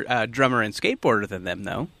better drummer and skateboarder than them,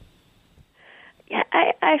 though. Yeah,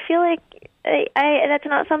 I feel like that's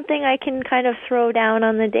not something I can kind of throw down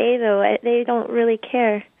on the day, though. They don't really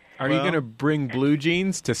care. Are you going to bring blue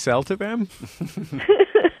jeans to sell to them?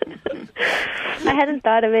 I hadn't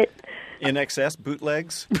thought of it. In excess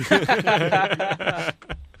bootlegs?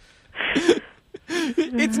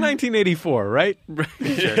 It's 1984, right?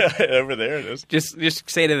 Yeah, over there it is. Just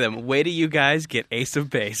say to them, wait till you guys get Ace of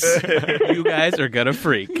Base. You guys are going to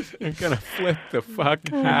freak. You're going to flip the fuck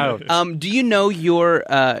out. Do you know your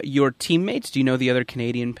teammates? Do you know the other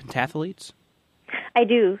Canadian pentathletes? I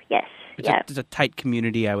do, yes. It's a tight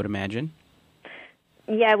community, I would imagine.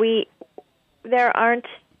 Yeah,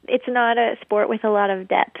 it's not a sport with a lot of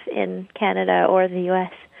depth in Canada or the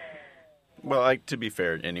U.S. Well, to be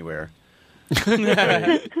fair, anywhere. I'm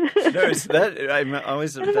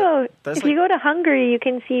always. I don't know. If you go to Hungary, you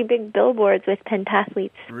can see big billboards with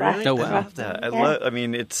pentathletes. Really? Oh, wow. I love that. I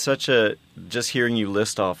mean, it's such a. Just hearing you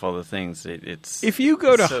list off all the things, it's. If you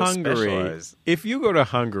go to so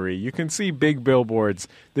Hungary, you can see big billboards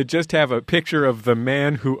that just have a picture of the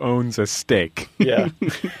man who owns a steak. Yeah.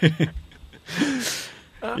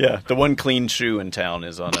 Yeah, the one clean shoe in town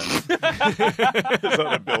is on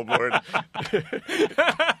a billboard.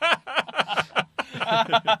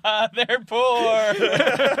 They're poor.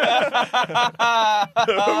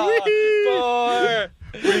 Poor.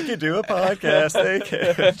 We could do a podcast. They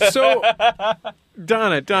can. So,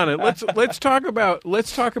 Donna, let's talk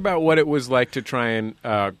about what it was like to try and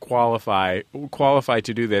qualify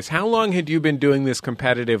to do this. How long had you been doing this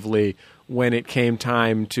competitively when it came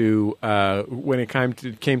time to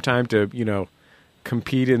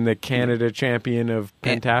compete in the Canada Champion of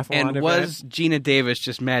Pentathlon and event? Was Gina Davis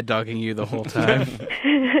just mad dogging you the whole time?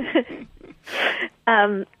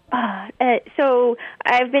 So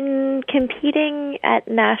I've been competing at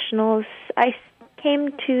nationals. I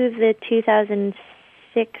came to the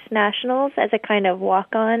 2006 nationals as a kind of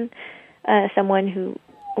walk-on, someone who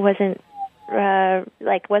wasn't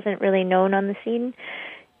really known on the scene,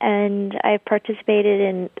 and I participated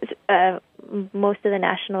in most of the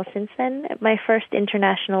nationals since then. My first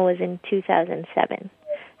international was in 2007.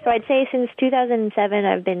 So I'd say since 2007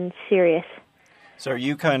 I've been serious. So are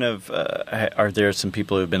you kind of are there some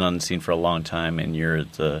people who've been on the scene for a long time and you're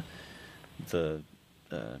the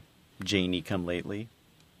Janie come lately?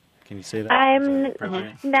 Can you say that? I'm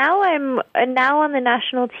now on the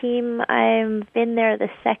national team. I've been there the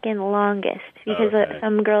second longest because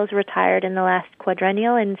some girls retired in the last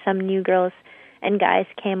quadrennial and some new girls and guys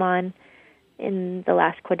came on in the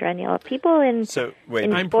last quadrennial. People in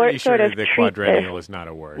I'm pretty sure the quadrennial is not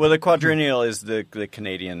a word. Well, the quadrennial is the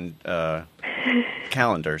Canadian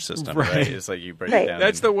calendar system, right? It's like you break it down.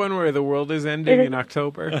 That's the one where the world is ending in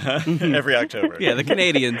October. Every October. Yeah, the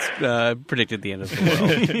Canadians predicted the end of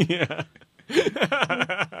the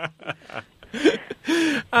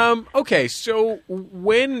world. Okay, so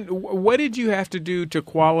what did you have to do to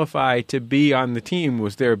qualify to be on the team?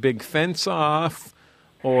 Was there a big fence-off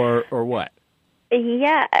or what?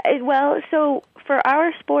 Yeah, well, so for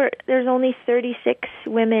our sport, there's only 36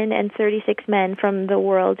 women and 36 men from the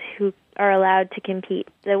world who are allowed to compete.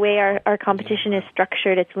 The way our competition is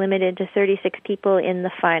structured, it's limited to 36 people in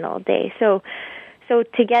the final day. So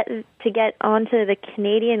to get onto the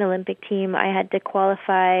Canadian Olympic team, I had to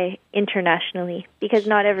qualify internationally because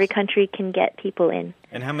not every country can get people in.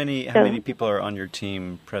 And how many people are on your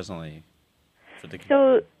team presently for the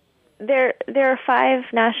Canadian? So there are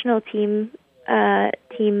 5 national team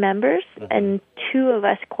members, and 2 of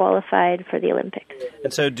us qualified for the Olympics.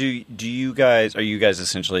 And so, are you guys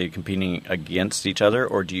essentially competing against each other,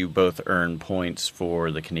 or do you both earn points for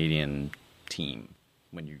the Canadian team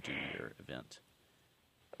when you do your event?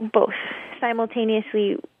 Both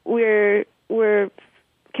simultaneously. We're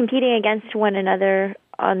competing against one another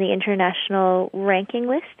on the international ranking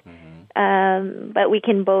list. But we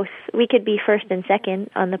could be first and second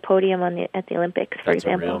on the podium at the Olympics, for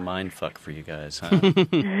example. That's a real mind fuck for you guys, huh?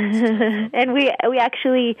 And we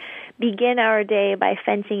actually begin our day by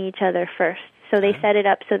fencing each other first. So they set it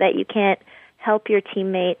up so that you can't help your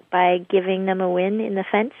teammate by giving them a win in the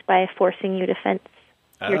fence by forcing you to fence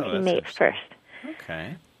your teammate first.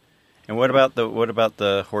 Okay. And what about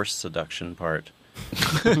the horse seduction part?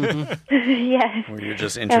 Yes. Where you're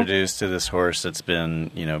just introduced to this horse that's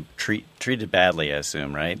been, treated badly, I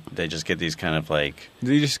assume, right? They just get these kind of like...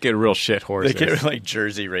 They just get real shit horses. They get like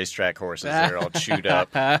Jersey racetrack horses that are all chewed up.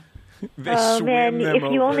 If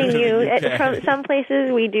you only knew. From some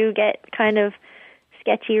places we do get kind of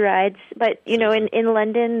sketchy rides. But, in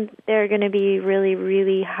London, they're going to be really,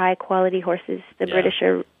 really high-quality horses. The British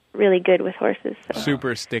are really good with horses. So.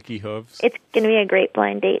 Super sticky hooves. It's going to be a great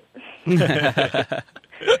blind date.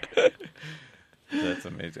 That's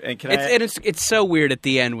amazing. And it's so weird at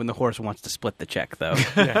the end when the horse wants to split the check, though.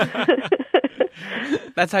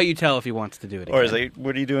 That's how you tell if he wants to do it again. Or is like,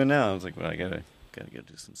 what are you doing now? I was like, well, I gotta go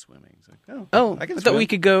do some swimming. It's like, I thought we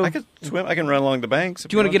could go. I could swim. I can run along the banks.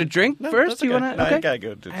 Do you want to get a drink first? Do you want to? Okay. I gotta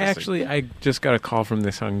go. I just got a call from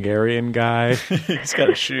this Hungarian guy. He's got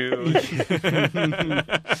a shoe.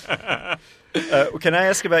 Can I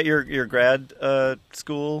ask about your grad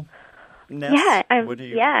school? Nest? Yeah,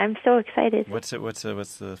 I'm so excited. What's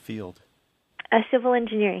the field? Civil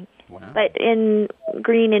engineering, wow. But in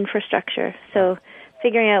green infrastructure. So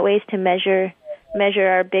figuring out ways to measure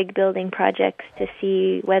our big building projects to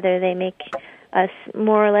see whether they make us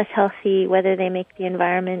more or less healthy, whether they make the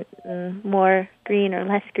environment more green or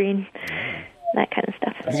less green, that kind of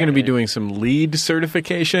stuff. You're going to be doing some LEED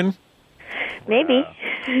certification? Maybe.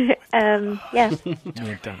 Yeah.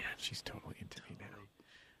 No, Donna, she's totally into me now.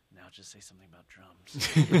 Now just say something about drums.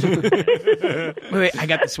 Wait, I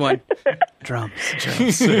got this one. Drums.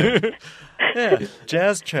 Yeah,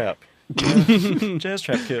 jazz chap. Jazz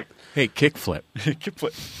trap kit. Hey, kickflip.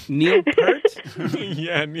 Kickflip. Neil Peart?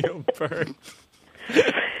 Yeah, Neil Peart.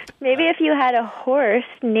 Maybe if you had a horse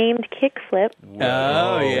named Kickflip.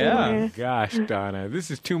 Oh, yeah. Gosh, Donna,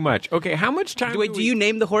 this is too much. Okay, how much time? Wait, do you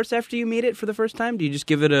name the horse after you meet it for the first time? Do you just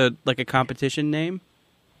give it a competition name?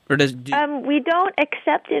 Or we don't,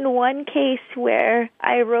 except in one case where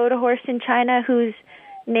I rode a horse in China whose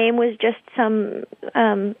name was just some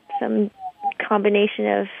combination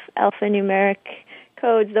of alphanumeric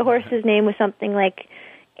codes. The horse's name was something like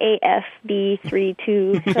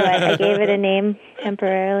AFB32, so I gave it a name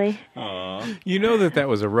temporarily. Aww. You know that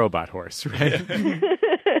was a robot horse, right?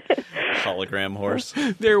 Hologram horse.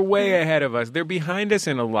 They're way ahead of us. They're behind us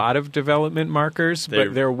in a lot of development markers,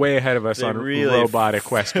 but they're way ahead of us on really robot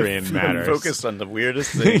equestrian matters. Focused on the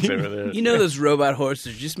weirdest things over there. You know those robot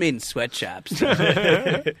horses are just made in sweatshops.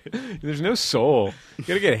 There's no soul. You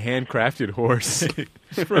got to get a handcrafted horse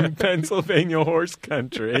from Pennsylvania horse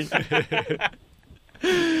country.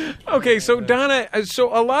 Okay, so Donna,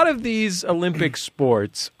 so a lot of these Olympic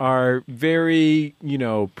sports are very,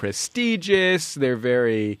 prestigious. They're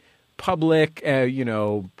very public,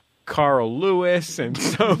 Carl Lewis and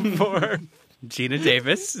so forth. Gina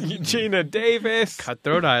Davis.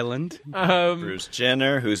 Cutthroat Island. Bruce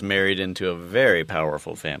Jenner, who's married into a very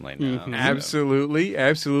powerful family now. Mm-hmm. Absolutely.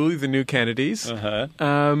 The new Kennedys. Uh-huh.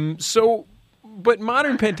 But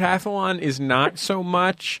modern pentathlon is not so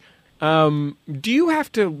much. Do you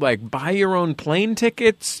have to buy your own plane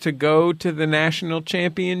tickets to go to the national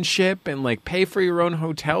championship and pay for your own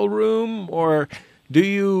hotel room, or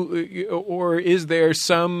is there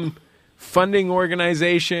some funding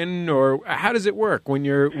organization, or how does it work when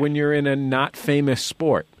you're in a not famous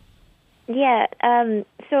sport? Yeah.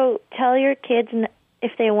 So tell your kids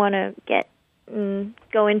if they want to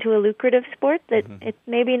go into a lucrative sport that it's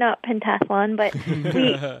maybe not pentathlon, but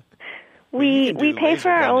We pay for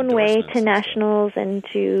our own way to nationals and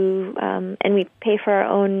we pay for our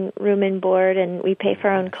own room and board, and we pay for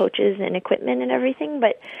our own coaches and equipment and everything.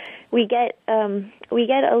 But we get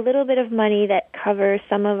a little bit of money that covers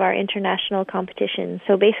some of our international competitions.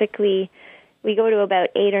 So basically, we go to about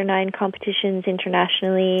 8 or 9 competitions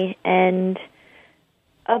internationally, and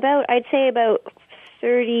I'd say about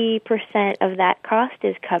 30% of that cost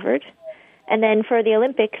is covered. And then for the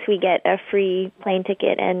Olympics, we get a free plane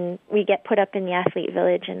ticket, and we get put up in the athlete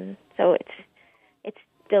village, and so it's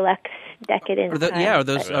deluxe, decadent. Are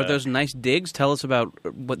those nice digs? Tell us about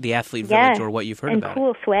what the athlete village or what you've heard about. And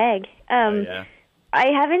cool swag. I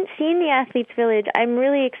haven't seen the athletes village. I'm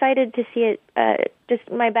really excited to see it.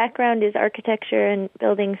 Just my background is architecture and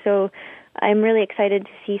building, so I'm really excited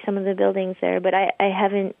to see some of the buildings there. But I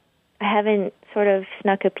haven't sort of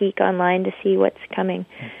snuck a peek online to see what's coming.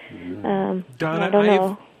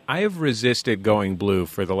 Donna, I have resisted going blue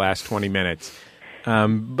for the last 20 minutes,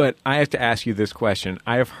 but I have to ask you this question.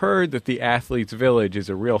 I have heard that the Athletes Village is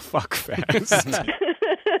a real fuck fest.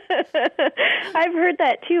 I've heard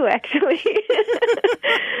that too, actually.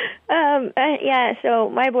 So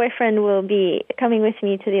my boyfriend will be coming with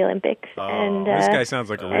me to the Olympics. And this guy sounds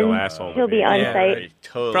like a real asshole. He'll be on site. Right.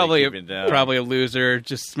 Totally probably a loser,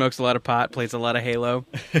 just smokes a lot of pot, plays a lot of Halo.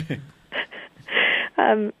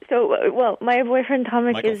 My boyfriend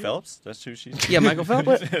Thomas Michael Phelps? That's who she's... Yeah, Michael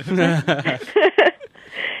Phelps.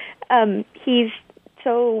 He's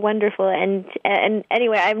so wonderful, and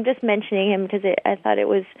anyway, I'm just mentioning him because I thought it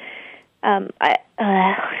was...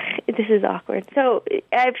 this is awkward. So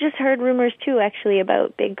I've just heard rumors too, actually,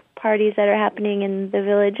 about big parties that are happening in the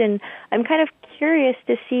village, and I'm kind of curious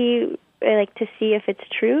to see if it's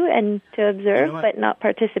true and to observe, but not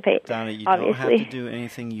participate. Donna, you obviously. don't have to do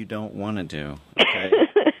anything you don't want to do. Okay,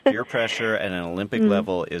 peer pressure at an Olympic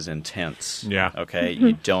level is intense. Yeah. Okay,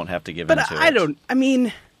 you don't have to give into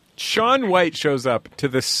it. Shaun White shows up to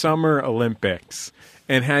the Summer Olympics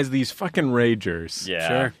and has these fucking ragers. Yeah.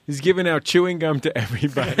 Sure. He's giving out chewing gum to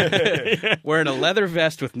everybody. Wearing a leather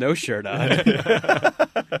vest with no shirt on.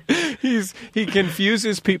 He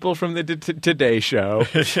confuses people from the Today Show.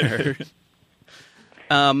 Sure.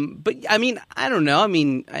 But, I don't know.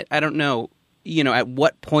 I don't know, at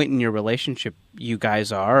what point in your relationship you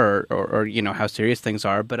guys are or how serious things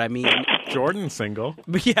are. But, Jordan's single.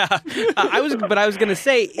 But yeah, I was going to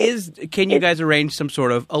say, can you guys arrange some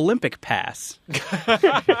sort of Olympic pass?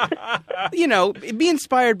 Be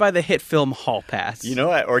inspired by the hit film Hall Pass.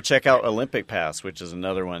 Or check out Olympic Pass, which is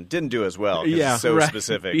another one. Didn't do as well. Yeah, it's so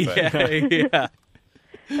specific. But. Yeah.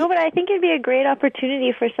 No, but I think it'd be a great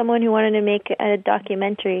opportunity for someone who wanted to make a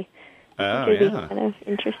documentary. which would be kind of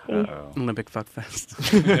interesting. Olympic Fuck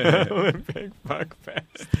Fest. Olympic Fuck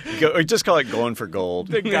Fest. Just call it Going for Gold.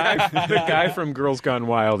 The guy from Girls Gone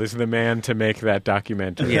Wild is the man to make that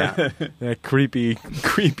documentary. Yeah. That creepy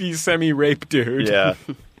semi-rape dude. Yeah.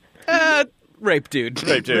 Rape dude.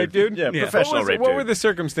 Rape dude. Yeah, professional rape dude. What were the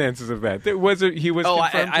circumstances of that? Was it he was?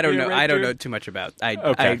 I don't know. I don't know too much about.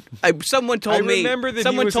 Someone told me. I remember that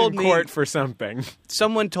someone he was told in me, court for something.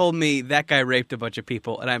 Someone told me that guy raped a bunch of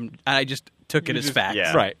people, and I just took it as fact.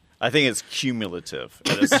 Yeah. Right. I think it's cumulative.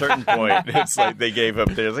 At a certain point, it's like they gave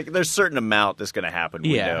up. There's a certain amount that's going to happen.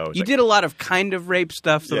 We know. You did a lot of kind of rape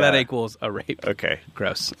stuff, so that equals a rape. Okay.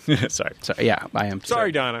 Gross. Sorry. Yeah, I am.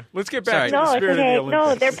 Sorry, Donna. Let's get back to no, the spirit it's okay. of the Olympics.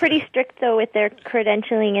 No, they're pretty strict, though, with their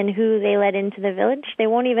credentialing and who they let into the village. They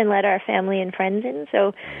won't even let our family and friends in,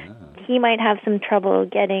 so he might have some trouble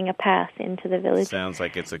getting a pass into the village. Sounds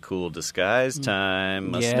like it's a cool disguise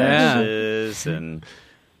time. Mustaches and...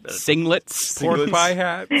 Singlets. Pork pie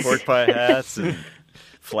hats. And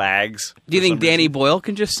flags. Do you think Danny Boyle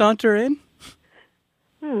can just saunter in?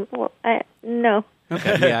 Well, no.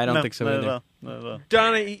 Okay. Yeah, I don't think so either. No.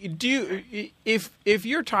 Donna, do you, if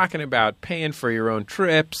you're talking about paying for your own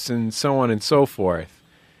trips and so on and so forth,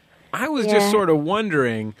 I was just sort of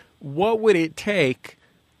wondering, what would it take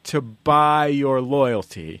to buy your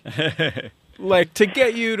loyalty? Like, to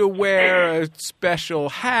get you to wear a special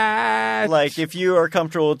hat. Like, if you are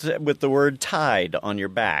comfortable with the word tide on your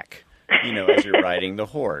back, as you're riding the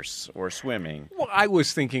horse or swimming. Well, I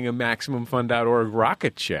was thinking a MaximumFun.org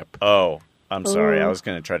rocket ship. Oh, I'm sorry. I was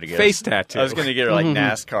going to try to get... Face tattoo. I was going to get, like,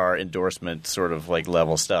 NASCAR endorsement sort of, like,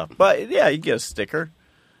 level stuff. But, yeah, you get a sticker.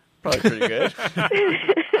 Probably pretty good.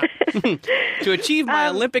 To achieve my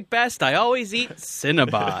Olympic best, I always eat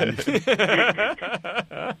Cinnabon.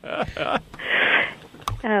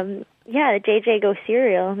 The JJ Go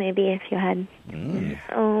cereal, maybe, if you had.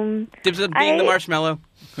 Dibs on being the marshmallow.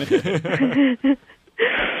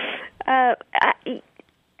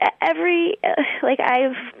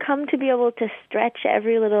 I've come to be able to stretch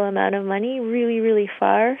every little amount of money really, really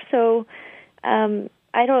far. So, my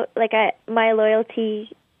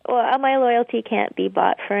loyalty can't be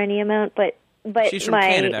bought for any amount, but she's from my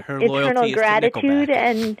Canada. Her eternal gratitude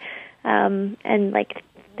and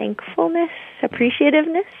thankfulness,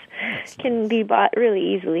 appreciativeness can be bought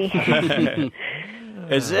really easily. Have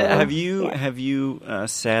you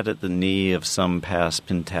sat at the knee of some past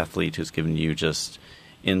pentathlete who's given you just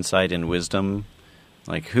insight and wisdom?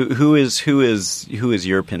 Like who is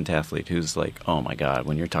your pentathlete who's like, oh my God,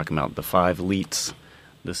 when you're talking about the 5 elites,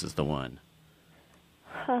 this is the one?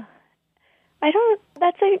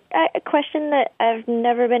 That's a question that I've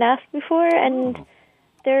never been asked before, and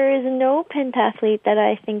there is no pentathlete that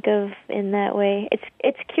I think of in that way.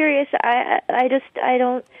 It's curious. I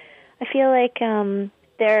feel like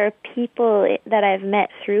there are people that I've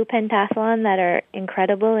met through pentathlon that are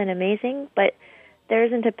incredible and amazing, but there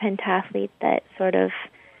isn't a pentathlete that sort of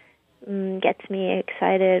gets me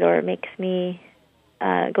excited or makes me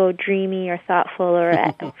go dreamy or thoughtful or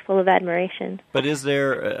full of admiration. But is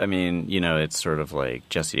there, it's sort of like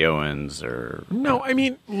Jesse Owens or... No,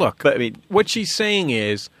 look, what she's saying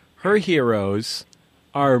is her heroes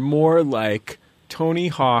are more like Tony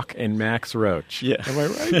Hawk and Max Roach. Yeah. Am I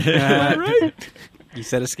right? Am I right? You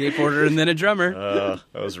said a skateboarder and then a drummer.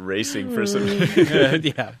 I was racing for some...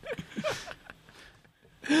 Yeah.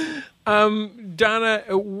 Donna,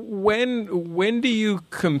 when do you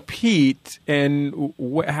compete, and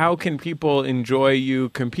how can people enjoy you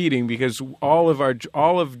competing? Because all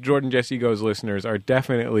of Jordan Jesse Go's listeners are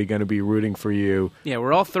definitely going to be rooting for you. Yeah,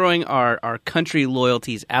 we're all throwing our country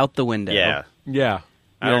loyalties out the window. Yeah.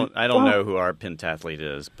 I don't know who our pentathlete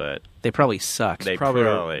is, but they probably suck. They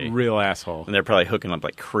probably a real asshole, and they're probably hooking up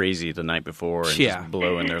like crazy the night before and just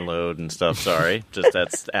blowing their load and stuff. Sorry, just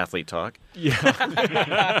that's athlete talk. Yeah,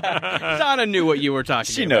 Donna knew what you were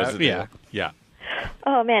talking she about. Knows the deal. Yeah.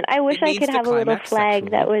 Oh man, I wish I could have a little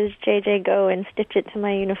flag that was JJ Go and stitch it to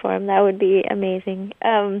my uniform. That would be amazing.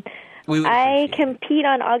 I compete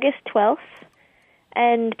on August 12th.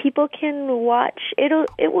 And people can watch. It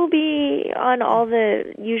will be on all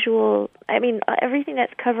the usual. Everything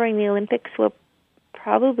that's covering the Olympics will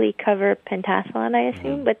probably cover pentathlon, I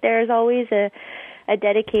assume. But there's always a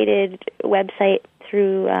dedicated website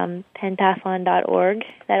through pentathlon.org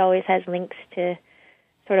that always has links to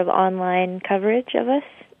sort of online coverage of us.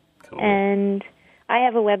 Cool. And I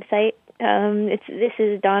have a website. It's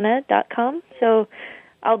thisisdonna.com. So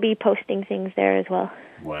I'll be posting things there as well.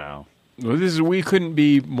 Wow. Well, we couldn't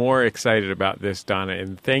be more excited about this, Donna,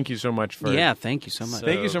 and thank you so much for... Yeah, thank you so much.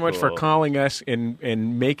 Thank you so much for calling us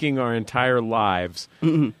and making our entire lives.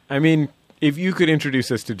 If you could introduce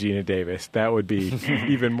us to Gina Davis, that would be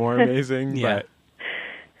even more amazing. Yeah. But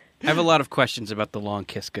I have a lot of questions about the long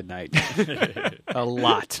kiss goodnight. A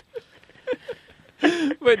lot.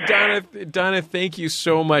 But Donna, thank you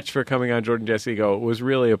so much for coming on Jordan Jesse Go. It was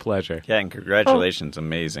really a pleasure. Yeah, and congratulations.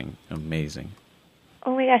 Amazing.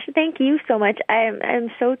 Oh my gosh, thank you so much. I'm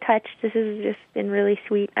so touched. This has just been really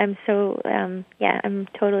sweet. I'm so I'm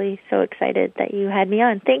totally so excited that you had me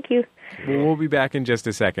on. Thank you. Well, we'll be back in just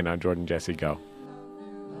a second on Jordan Jesse Go.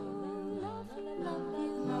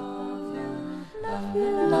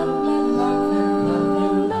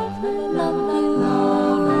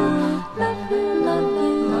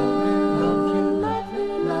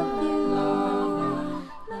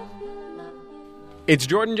 It's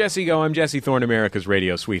Jordan Jesse Go. I'm Jesse Thorne, America's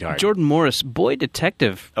radio sweetheart. Jordan Morris, boy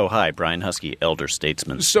detective. Oh, hi. Brian Huskey, elder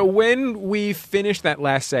statesman. So when we finished that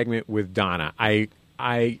last segment with Donna, I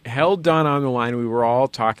held Donna on the line. We were all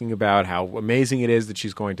talking about how amazing it is that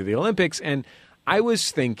she's going to the Olympics. And I was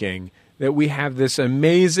thinking that we have this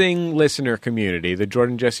amazing listener community, the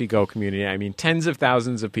Jordan Jesse Go community. I mean, tens of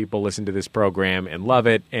thousands of people listen to this program and love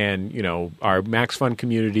it. And, you know, our Max Fun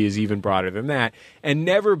community is even broader than that. And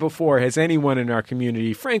never before has anyone in our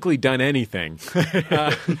community, frankly, done anything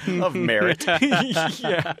of merit.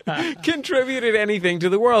 Contributed anything to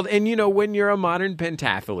the world. And, you know, when you're a modern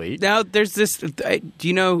pentathlete. Now, there's this. Do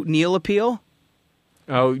you know Neil Appeal?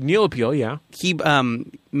 Oh, Neil Appeal, yeah. He,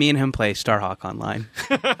 me and him play Starhawk online.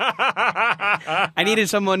 I needed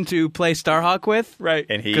someone to play Starhawk with, right?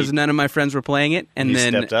 And because none of my friends were playing it. And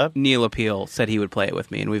then stepped up? Neil Appeal said he would play it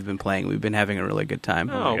with me, and we've been playing. We've been having a really good time.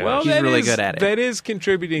 Oh, well, he's really good at it. That is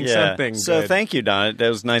contributing something. So good. Thank you, Donna. That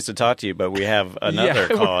was nice to talk to you. But we have another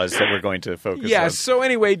cause that we're going to focus on. Yeah. So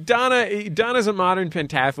anyway, Donna's a modern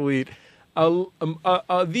pentathlete.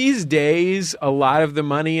 These days, a lot of the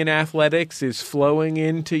money in athletics is flowing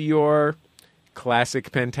into your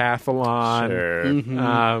classic pentathlon. Sure.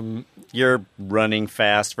 Mm-hmm. You're running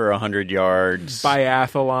fast for 100 yards.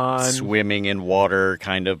 Biathlon. Swimming in water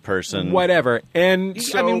kind of person. Whatever. And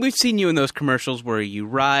so, I mean, we've seen you in those commercials where you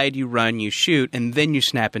ride, you run, you shoot, and then you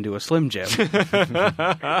snap into a Slim Jim.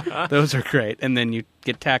 Those are great. And then you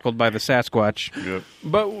get tackled by the Sasquatch. Yep.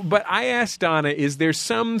 But I asked Donna, is there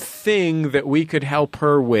something that we could help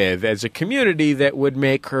her with as a community that would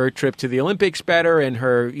make her trip to the Olympics better and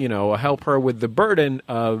her, you know, help her with the burden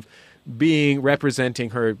of representing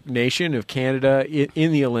her nation of Canada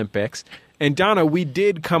in the Olympics? And Donna, we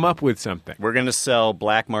did come up with something. We're going to sell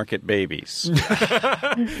black market babies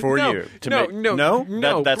for you. No,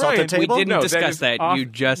 that's Brian, off the table. We didn't discuss that. You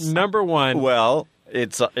just number one. Well,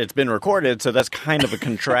 it's been recorded, so that's kind of a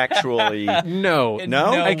contractually. No.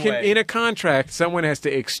 way. In a contract, someone has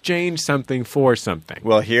to exchange something for something.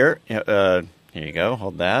 Well, here you go.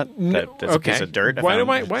 Hold that. That's okay. a piece of dirt. Why am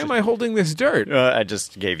I holding this dirt? I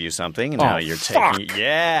just gave you something, and now you're taking it.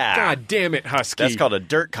 Yeah. God damn it, Husky. That's called a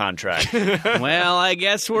dirt contract. well, I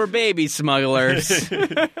guess we're baby smugglers.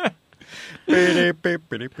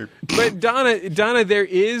 But Donna, there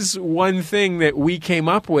is one thing that we came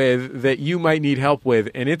up with that you might need help with,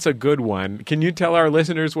 and it's a good one. Can you tell our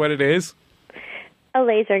listeners what it is? A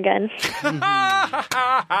laser gun.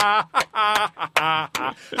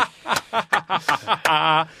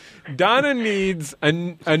 Donna needs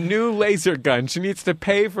a new laser gun. She needs to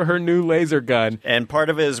pay for her new laser gun. And part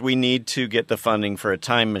of it is we need to get the funding for a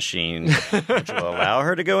time machine, which will allow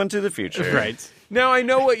her to go into the future. Right. Now, I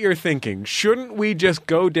know what you're thinking. Shouldn't we just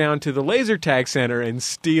go down to the laser tag center and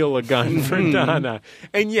steal a gun for Donna?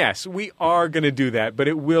 And yes, we are going to do that, but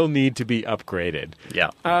it will need to be upgraded. Yeah.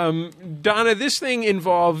 Donna, this thing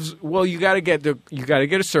involves, well, you got to get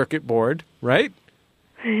a circuit board, right?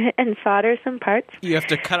 And solder some parts. You have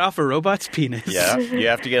to cut off a robot's penis. Yeah, you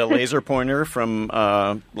have to get a laser pointer from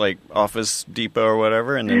like Office Depot or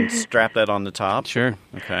whatever, and then strap that on the top. Sure.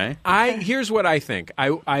 Okay. Here's what I think.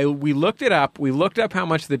 We looked it up. We looked up how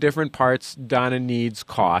much the different parts Donna needs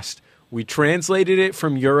cost. We translated it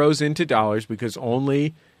from euros into dollars because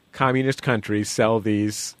only communist countries sell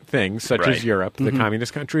these things, such as Europe, the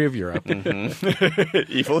communist country of Europe.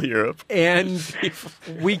 Evil Europe. And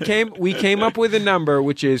we came up with a number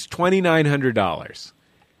which is $2,900.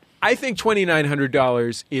 I think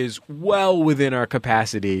 $2,900 is well within our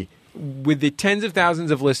capacity with the tens of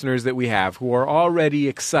thousands of listeners that we have who are already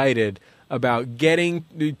excited about getting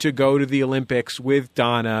to go to the Olympics with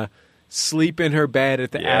Donna, sleep in her bed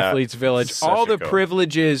at the Athletes Village, all the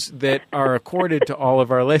privileges that are accorded to all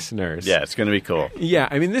of our listeners. Yeah, it's going to be cool. Yeah,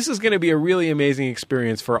 I mean, this is going to be a really amazing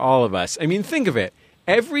experience for all of us. I mean, think of it.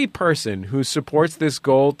 every person who supports this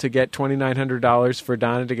goal to get $2,900 for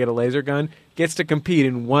Donna to get a laser gun gets to compete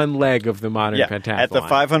in one leg of the modern pentathlon. At the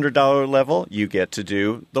 $500 level, you get to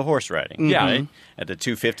do the horse riding. Yeah. Right? At the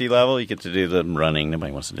 $250 level, you get to do the running.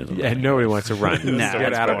 Nobody wants to do the running. Yeah, nobody wants to run.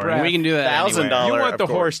 Get out of breath. We can do that $1,000. You want the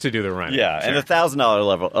horse to do the running. Yeah, sure. and the $1,000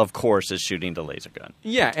 level, of course, is shooting the laser gun.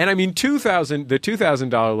 Yeah, and I mean, the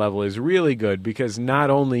 $2,000 level is really good because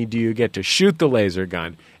not only do you get to shoot the laser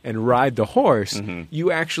gun and ride the horse,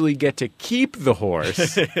 you actually get to keep the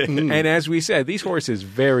horse. And as we said, these horses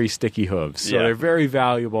very sticky hooves, so they're very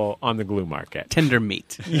valuable on the glue market. Tender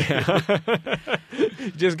meat. Yeah.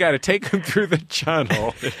 Just got to take them through the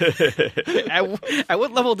channel. At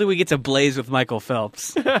what level do we get to blaze with Michael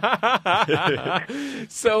Phelps?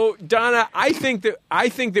 So, Donna, I think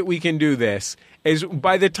that we can do this. Is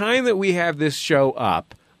by the time that we have this show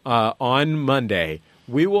up on Monday,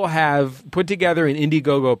 we will have put together an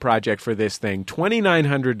Indiegogo project for this thing,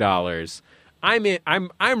 $2,900.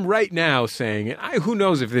 I'm right now saying, who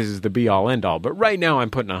knows if this is the be-all, end-all, but right now I'm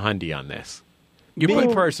putting a hundy on this.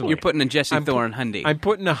 Personally. You're putting a Jesse Thorne hundy. I'm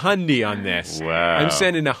putting a hundy on this. Wow. I'm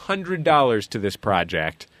sending $100 to this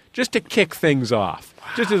project just to kick things off. Wow.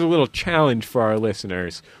 Just as a little challenge for our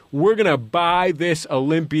listeners. We're going to buy this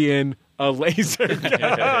Olympian a laser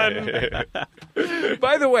gun.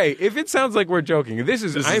 By the way, if it sounds like we're joking,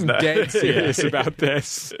 I'm dead serious about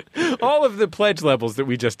this. All of the pledge levels that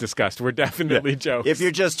we just discussed were definitely jokes. If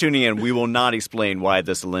you're just tuning in, we will not explain why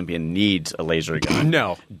this Olympian needs a laser gun.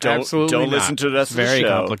 No, absolutely not. Don't listen to the rest of the show. Very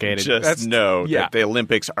complicated. Just know that the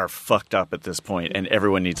Olympics are fucked up at this point, and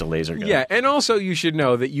everyone needs a laser gun. Yeah, and also you should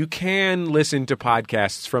know that you can listen to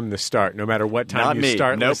podcasts from the start, no matter what time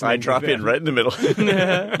start listening. I drop in right in the middle.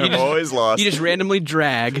 I'm always lost. You just randomly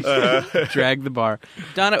drag the bar.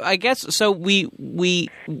 Donna, I guess so. We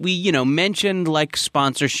mentioned like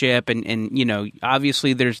sponsorship and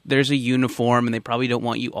obviously there's a uniform and they probably don't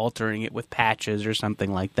want you altering it with patches or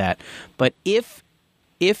something like that. But if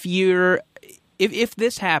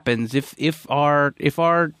this happens, if our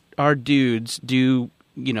dudes do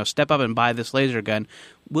step up and buy this laser gun,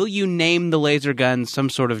 will you name the laser gun some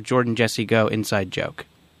sort of Jordan Jesse Go inside joke?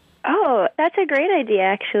 Oh, that's a great idea,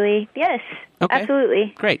 actually. Yes,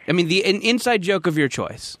 absolutely. Great. I mean, an inside joke of your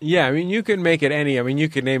choice. Yeah, I mean, you can make it any. I mean, you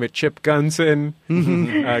could name it Chip Gunson,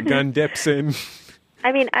 Gun Dipson.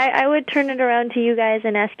 I mean, I would turn it around to you guys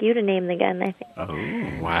and ask you to name the gun, I think.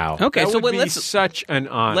 Oh, wow. Okay, that so would be such an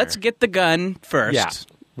honor. Let's get the gun first. Yeah.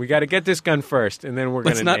 We got to get this gun first, and then we're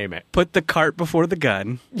going to name it. Put the cart before the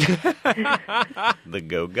gun. The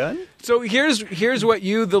Go gun? So here's what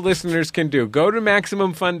you, the listeners, can do. Go to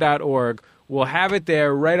MaximumFun.org. We'll have it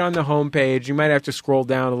there right on the homepage. You might have to scroll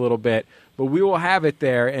down a little bit, but we will have it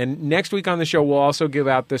there. And next week on the show, we'll also give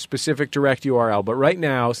out the specific direct URL. But right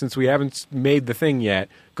now, since we haven't made the thing yet,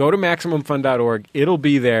 go to MaximumFun.org. It'll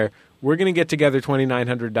be there. We're going to get together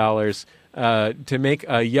 $2,900 to make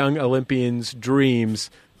a young Olympian's dreams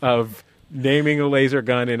of naming a laser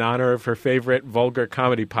gun in honor of her favorite vulgar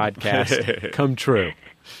comedy podcast come true.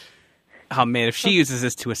 Oh, man, if she uses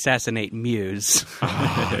this to assassinate Muse.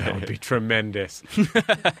 That would be tremendous.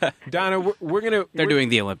 Donna, we're going to... They're doing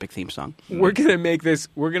the Olympic theme song. We're going to make this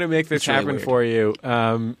happen for you.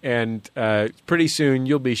 And pretty soon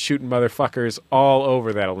you'll be shooting motherfuckers all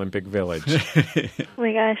over that Olympic Village. Oh,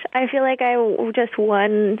 my gosh. I feel like I just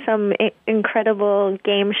won some incredible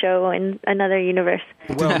game show in another universe.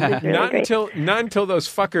 Well, not until those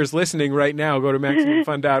fuckers listening right now go to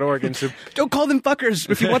MaximumFun.org and... Don't call them fuckers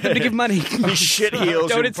if you want them to give money. These shit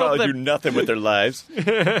heels who probably do nothing with their lives. Well,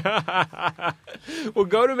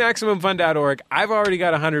 go to MaximumFun.org. I've already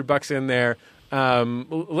got $100 in there.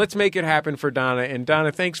 Let's make it happen for Donna. And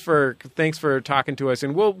Donna, thanks for talking to us.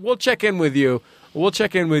 And we'll check in with you. We'll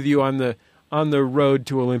check in with you on the road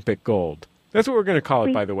to Olympic gold. That's what we're going to call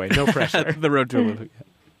it, by the way. No pressure. The road to Olympic.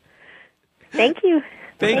 Thank you.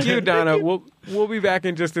 Thank you, Donna. We'll be back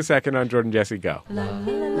in just a second on Jordan Jesse Go.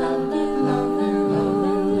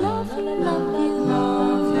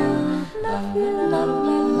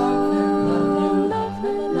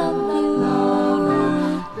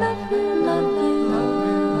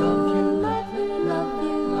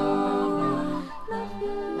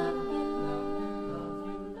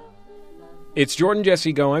 It's Jordan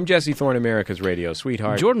Jesse Go. I'm Jesse Thorne, America's radio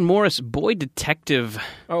sweetheart. Jordan Morris, boy detective.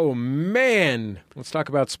 Oh, man. Let's talk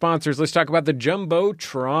about sponsors. Let's talk about the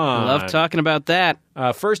Jumbotron. Love talking about that.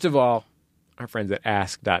 First of all, our friends at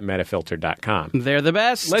ask.metafilter.com. They're the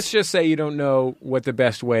best. Let's just say you don't know what the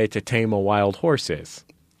best way to tame a wild horse is.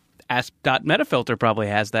 Ask.metafilter probably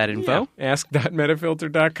has that info. Yeah.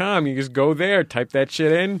 Ask.metafilter.com. You just go there, type that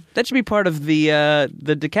shit in. That should be part of the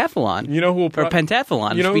decathlon. You know who or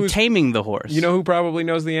pentathlon. You know who's taming the horse. You know who probably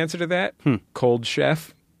knows the answer to that? Cold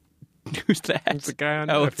Chef. Who's that? It's a guy on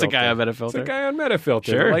Metafilter. Oh, it's a guy on Metafilter. It's a guy on Metafilter.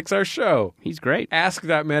 Sure. Who likes our show. He's great.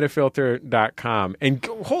 Ask.metafilter.com. And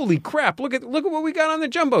holy crap, look at what we got on the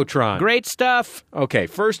Jumbotron. Great stuff. Okay,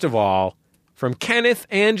 first of all, from Kenneth,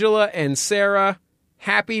 Angela, and Sarah,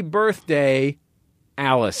 happy birthday,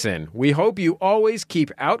 Allison. We hope you always keep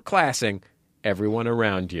outclassing everyone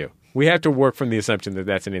around you. We have to work from the assumption that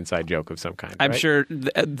that's an inside joke of some kind. I'm sure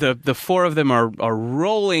the four of them are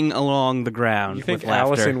rolling along the ground. You think with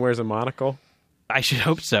laughter. Allison wears a monocle? I should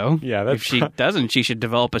hope so. Yeah, if she doesn't, she should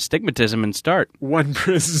develop astigmatism and start. One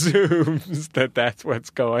presumes that that's what's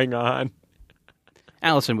going on.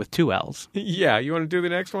 Allison with 2 L's. Yeah, you want to do the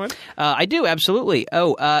next one? I do, absolutely.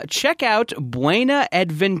 Check out Buena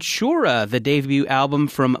Adventura, the debut album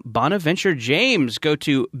from Bonaventure James. Go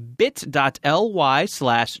to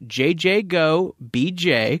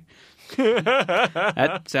bit.ly/JJGoBJ.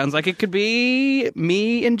 That sounds like it could be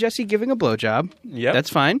me and Jesse giving a blowjob. Yeah, that's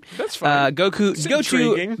fine. That's fine. Go to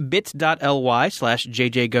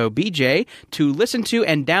bit.ly/JJGoBJ to listen to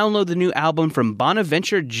and download the new album from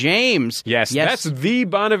Bonaventure James. Yes, that's the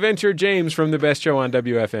Bonaventure James from the best show on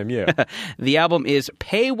WFMU. The album is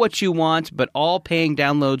Pay What You Want, but all paying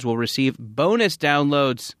downloads will receive bonus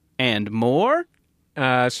downloads and more.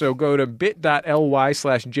 So go to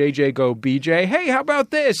bit.ly/JJGoBJ. Hey, how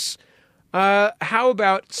about this? How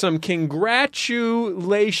about some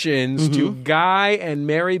congratulations to Guy and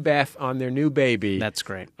Mary Beth on their new baby? That's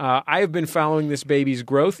great. I have been following this baby's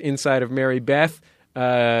growth inside of Mary Beth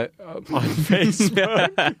on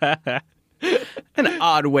Facebook. An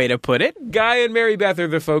odd way to put it. Guy and Mary Beth are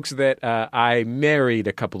the folks that I married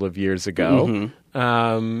a couple of years ago.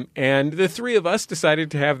 And the three of us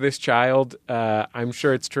decided to have this child. I'm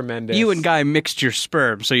sure it's tremendous. You and Guy mixed your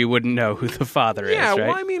sperm so you wouldn't know who the father is, right?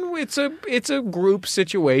 Well, I mean, it's a group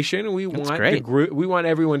situation. We want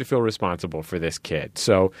everyone to feel responsible for this kid.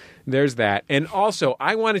 So there's that. And also,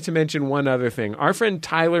 I wanted to mention one other thing. Our friend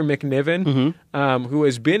Tyler McNiven, who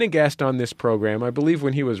has been a guest on this program, I believe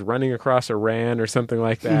when he was running across Iran or something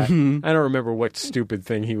like that. I don't remember what stupid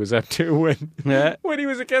thing he was up to when he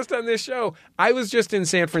was a guest on this show. I was just in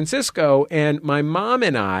San Francisco, and my mom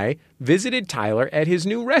and I visited Tyler at his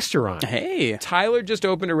new restaurant. Hey, Tyler just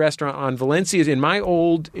opened a restaurant on Valencia, in my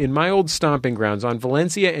old stomping grounds on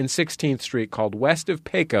Valencia and 16th Street, called West of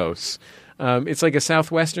Pecos. It's like a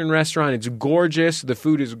southwestern restaurant. It's gorgeous. The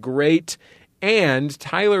food is great. And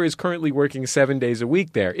Tyler is currently working 7 days a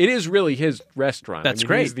week there. It is really his restaurant. That's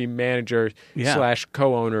great. He's the manager /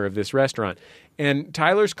 co-owner of this restaurant. And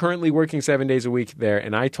Tyler's currently working 7 days a week there,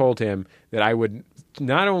 and I told him that I would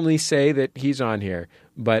not only say that he's on here,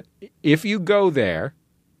 but if you go there,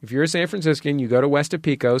 if you're a San Franciscan, you go to West of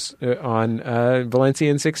Pecos on Valencia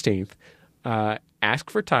and 16th, ask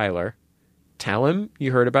for Tyler, tell him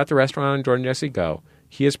you heard about the restaurant on Jordan Jesse Go.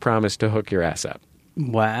 He has promised to hook your ass up.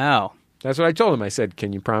 Wow. That's what I told him. I said,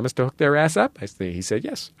 can you promise to hook their ass up? He said,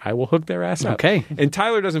 yes, I will hook their ass up. Okay. And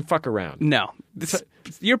Tyler doesn't fuck around. No.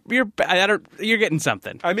 You're getting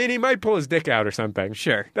something. I mean, he might pull his dick out or something.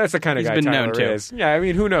 Sure. That's the kind of guy been Tyler known to. is. Yeah, I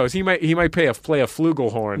mean, who knows? He might play a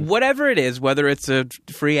flugelhorn. Whatever it is, whether it's a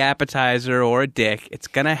free appetizer or a dick, it's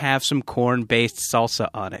going to have some corn-based salsa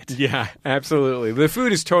on it. Yeah, absolutely. The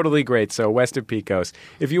food is totally great, so West of Pecos.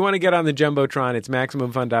 If you want to get on the Jumbotron, it's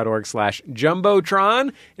MaximumFun.org/Jumbotron.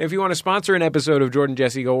 And if you want to sponsor an episode of Jordan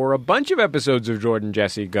Jesse Go or a bunch of episodes of Jordan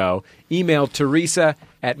Jesse Go, email Teresa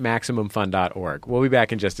at MaximumFun.org. We'll be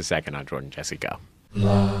back in just a second on Jordan Jesse Go.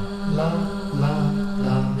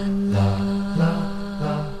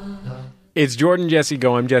 It's Jordan Jesse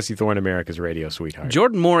Go. I'm Jesse Thorne, America's radio sweetheart.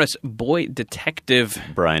 Jordan Morris, boy detective.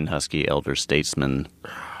 Brian Huskey, elder statesman.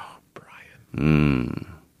 Oh, Brian.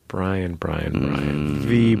 Brian.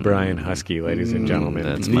 The Brian Huskey, ladies and gentlemen.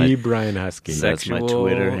 That's Brian Huskey. That's my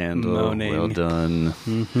Twitter handle. Moaning. Well done.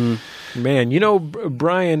 Man,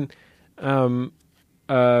 Brian,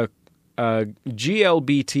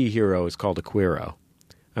 GLBT hero is called a queero.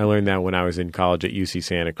 I learned that when I was in college at UC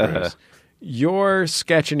Santa Cruz. Your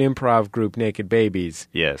sketch and improv group, Naked Babies,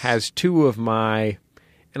 has two of my,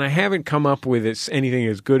 and I haven't come up with anything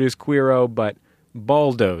as good as queero, but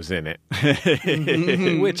Baldo's in it,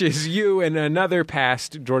 which is you and another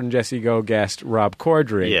past Jordan Jesse Go guest, Rob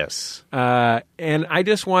Corddry. Yes. And I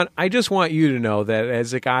just want you to know that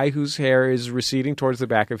as a guy whose hair is receding towards the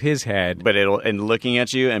back of his head, but and looking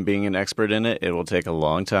at you and being an expert in it, it will take a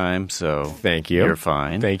long time. So thank you. You're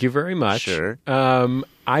fine. Thank you very much. Sure.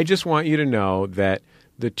 I just want you to know that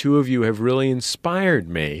the two of you have really inspired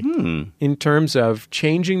me in terms of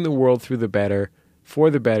changing the world for the better,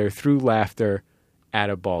 through laughter at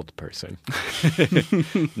a bald person.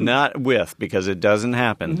 Not with, because it doesn't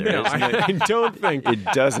happen. No, I don't think. It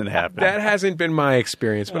doesn't happen. That hasn't been my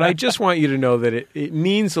experience, but I just want you to know that it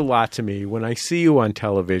means a lot to me when I see you on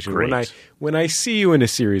television, when I see you in a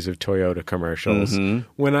series of Toyota commercials,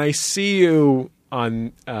 when I see you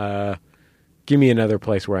on... give me another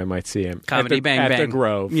place where I might see him. Comedy Bang Bang. At the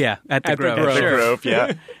Grove. Yeah, at the Grove. At the Sure. Grove,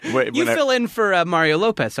 yeah. You fill in for Mario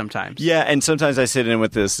Lopez sometimes. Yeah, and sometimes I sit in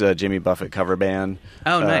with this Jimmy Buffett cover band.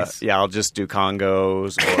 Oh, nice. Yeah, I'll just do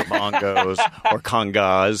congos or bongos or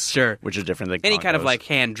congas, sure, which are different than any congos. kind of like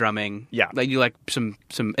hand drumming. Yeah, like you like some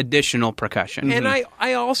additional percussion. And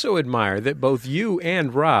I also admire that both you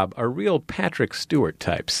and Rob are real Patrick Stewart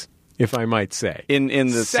types, if I might say, in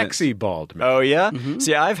the sexy bald man. Oh yeah.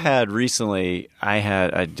 See, I've had recently.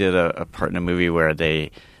 I did a part in a movie where they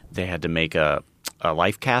had to make a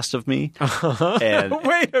life cast of me. And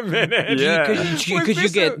wait a minute. Yeah. Could you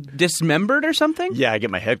get dismembered or something? Yeah, I get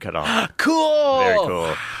my head cut off. Cool. Very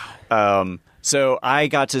cool. So I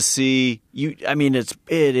got to see you. I mean, it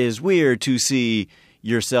is weird to see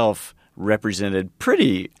yourself represented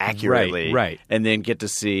pretty accurately, right, and then get to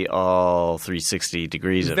see all 360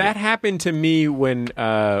 degrees of that it. happened to me when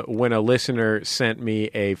a listener sent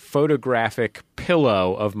me a photographic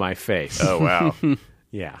pillow of my face. Oh wow.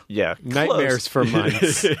 Yeah. Nightmares for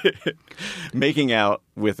months. Making out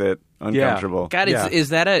with it, uncomfortable. God, is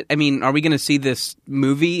that I mean, are we going to see this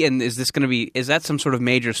movie, and is that some sort of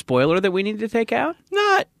major spoiler that we need to take out?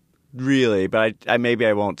 Not really, but I maybe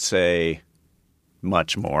I won't say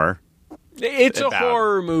much more. It's a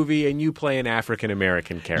horror movie, and you play an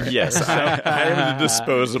African-American character. Yes, I am a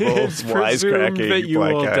disposable, wisecracking that you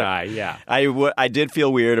black will guy. die, yeah. I did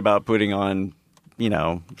feel weird about putting on,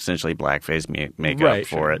 essentially blackface makeup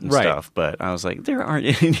for it and stuff, but I was like, there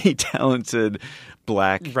aren't any talented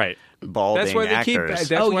black balding that's why they actors.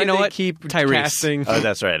 Keep Tyrese. casting. Oh,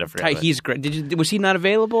 that's right. I forgot. He's great. Was he not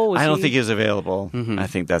available? I don't think he was available. I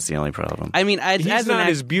think that's the only problem. I mean, he's not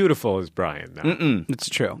as beautiful as Brian, though. It's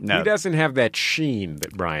true. No. He doesn't have that sheen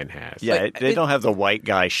that Brian has. Yeah, they don't have the white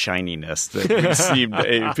guy shininess that we seem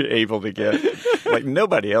able to get. Like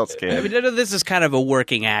nobody else can. I mean, this is kind of a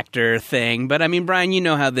working actor thing, but I mean, Brian, you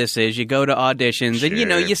know how this is. You go to auditions,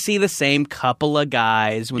 and you see the same couple of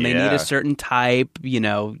guys when they need a certain type.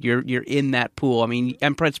 You're in that pool. I mean,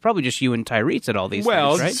 it's probably just you and Tyrese at all these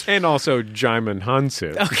things, right? And also Jaimin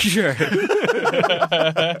Hansu. Oh, sure.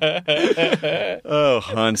 Oh,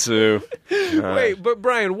 Hansu. Wait, but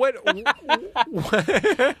Brian, what?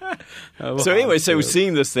 So anyway,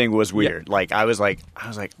 seeing this thing was weird. Yeah. Like I was like,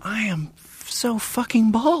 I am so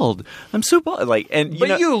fucking bald. I'm so bald.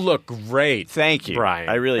 But you look great. Thank you, Brian.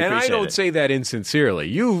 I really appreciate it. And I don't say that insincerely.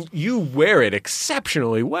 You wear it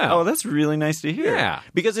exceptionally well. Oh, that's really nice to hear. Yeah,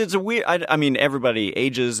 because it's a weird. I mean, everybody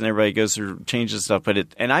ages and everybody goes through changes and stuff.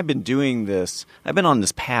 And I've been doing this. I've been on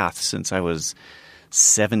this path since I was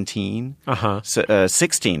 17.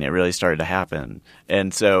 16. It really started to happen,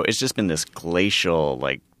 and so it's just been this glacial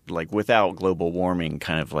like without global warming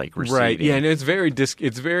kind of like receding. Right. Yeah, and it's very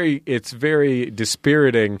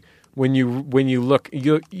dispiriting when you look.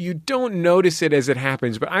 You don't notice it as it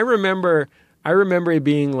happens, but I remember it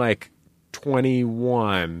being like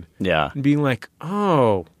 21. Yeah. And being like,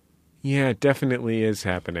 "Oh, yeah, it definitely is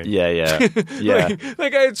happening." Yeah.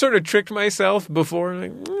 like I had sort of tricked myself before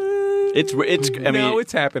like,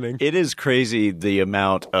 it's happening. It is crazy the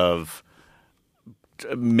amount of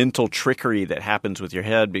mental trickery that happens with your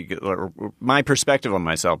head, or my perspective on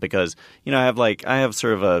myself, because I have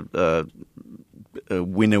sort of a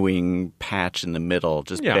winnowing patch in the middle,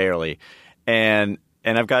 just barely, and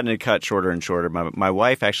I've gotten it cut shorter and shorter. My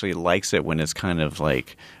wife actually likes it when it's kind of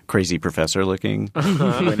like crazy professor looking,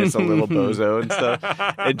 when it's a little bozo and stuff.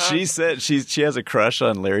 And she said she has a crush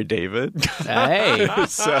on Larry David. Hey,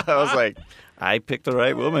 so I was like, I picked the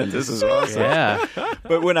right woman. This is awesome. Yeah.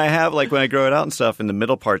 But when I grow it out and stuff, and the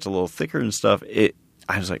middle part's a little thicker and stuff,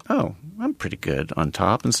 I was like, oh, I'm pretty good on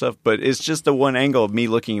top and stuff. But it's just the one angle of me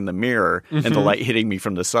looking in the mirror and the light hitting me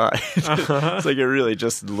from the side. It's like it really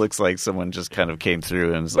just looks like someone just kind of came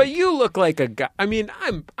through and was But you look like a guy. I mean,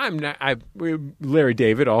 I'm not. Larry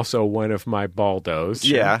David, also one of my baldos.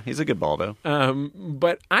 Yeah, he's a good baldo.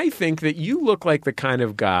 But I think that you look like the kind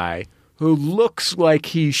of guy who looks like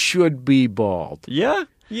he should be bald. Yeah?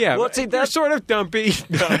 Yeah. Well, see, that's sort of dumpy.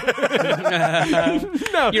 No.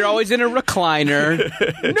 You're always in a recliner,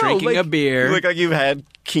 drinking a beer. You look like you've had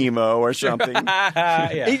chemo or something.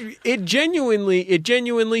 It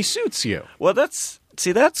genuinely suits you. Well, that's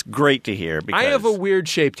great to hear. Because I have a weird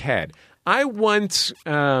shaped head. I once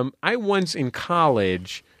in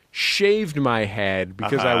college shaved my head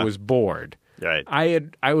because I was bored. Right.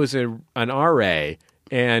 I was an RA,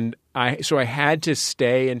 and so I had to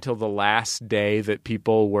stay until the last day that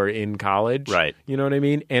people were in college. Right. You know what I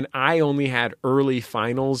mean? And I only had early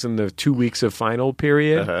finals in the 2 weeks of final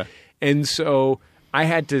period. And so I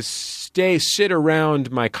had to sit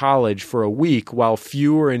around my college for a week while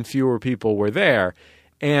fewer and fewer people were there.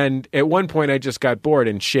 And at one point, I just got bored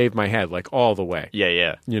and shaved my head, like, all the way.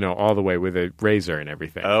 Yeah. You know, all the way with a razor and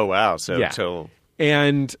everything. Oh, wow. So,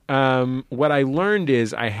 And what I learned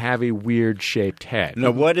is I have a weird shaped head.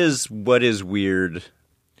 Now, what is weird?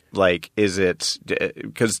 Like, is it –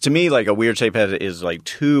 because to me, like, a weird shaped head is like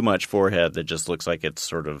too much forehead that just looks like it's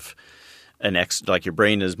sort of – like your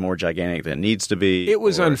brain is more gigantic than it needs to be. It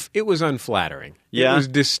was unflattering. Yeah. It was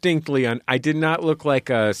distinctly I did not look like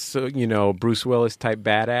a Bruce Willis type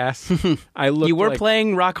badass. You were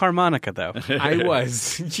playing rock harmonica though. I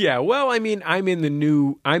was. Yeah. Well, I mean, I'm the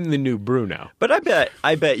new Bruno. But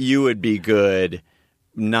I bet you would be good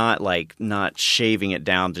not shaving it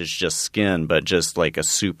down to just skin, but just like a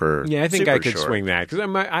super. Yeah, I think I could swing that because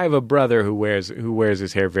I have a brother who wears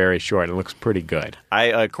his hair very short and looks pretty good.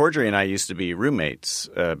 Cordry and I used to be roommates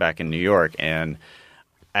back in New York, and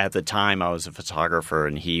at the time I was a photographer,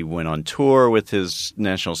 and he went on tour with his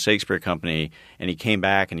National Shakespeare Company, and he came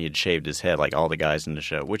back and he had shaved his head like all the guys in the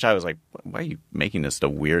show, which I was like, why are you making this the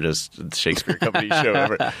weirdest Shakespeare Company show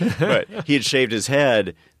ever? But he had shaved his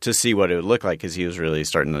head to see what it would look like because he was really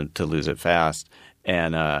starting to lose it fast.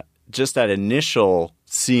 And just that initial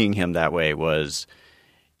seeing him that way was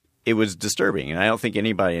disturbing. And I don't think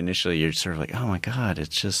anybody initially, you're sort of like, oh my God,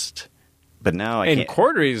 it's just... But now And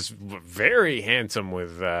Cordry's very handsome with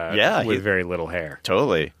very little hair.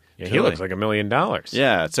 Totally. Yeah, he looks like $1 million.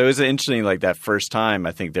 Yeah. So it's interesting, like that first time,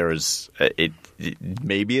 I think there was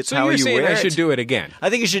maybe it's how you wear it. So you're saying I should do it again? I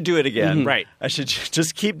think you should do it again. Mm-hmm. Right. I should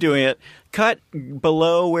just keep doing it. Cut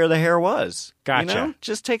below where the hair was. Gotcha. You know?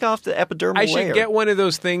 Just take off the epidermal layer. I should get one of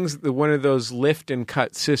those things, one of those lift and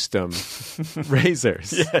cut system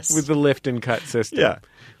razors. Yes. With the lift and cut system. Yeah.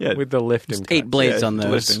 With the lift and cut. 8 blades on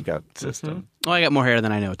those. Lift and cut system. Mm-hmm. Well, I got more hair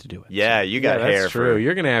than I know what to do with. Yeah, you got hair. That's true.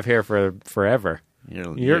 You're going to have hair for forever.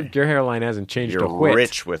 Your hairline hasn't changed a whit.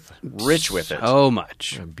 Rich with it. So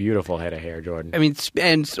much. A beautiful head of hair, Jordan. I mean,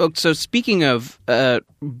 and so speaking of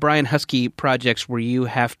Brian Huskey projects where you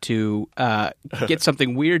have to get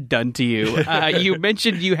something weird done to you, you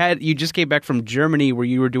mentioned you just came back from Germany where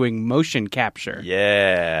you were doing motion capture.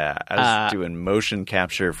 Yeah, I was doing motion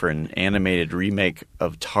capture for an animated remake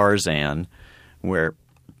of Tarzan, where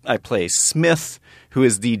I play Smith, who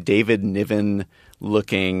is the David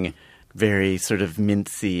Niven-looking, very sort of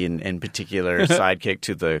mincy and particular sidekick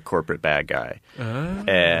to the corporate bad guy.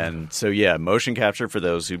 And so, yeah, motion capture, for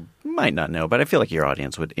those who might not know, but I feel like your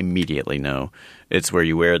audience would immediately know. It's where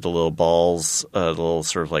you wear the little balls, the little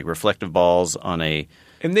sort of like reflective balls on a...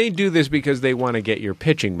 And they do this because they want to get your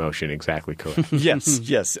pitching motion exactly correct.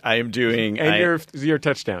 Yes. I am doing... And your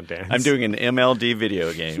touchdown dance. I'm doing an MLD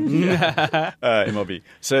video game. MLB.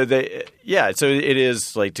 So so it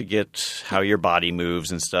is like to get how your body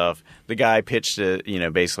moves and stuff. The guy pitched it,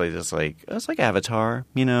 basically just like, it's like Avatar,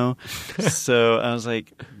 So I was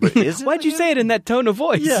like, but is it? Why'd you say it in that tone of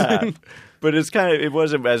voice? Yeah. But it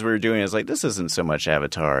wasn't, as we were doing it, it's like, this isn't so much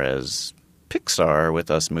Avatar as Pixar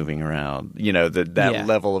with us moving around, that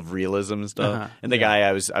level of realism and stuff. And the guy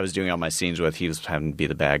I was doing all my scenes with, he was having to be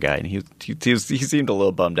the bad guy, and he seemed a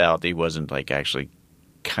little bummed out that he wasn't like actually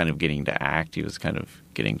kind of getting to act. He was kind of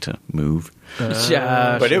getting to move.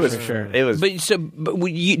 But it was sure. It was. But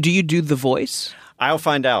do you do the voice? I'll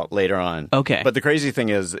find out later on. Okay. But the crazy thing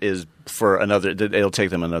is for it'll take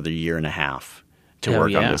them another year and a half to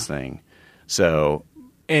work on this thing. So.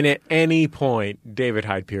 And at any point, David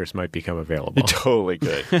Hyde Pierce might become available. Totally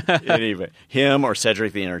could. Him or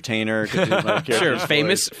Cedric the Entertainer. Could do my sure,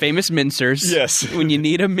 famous mincers. Yes. When you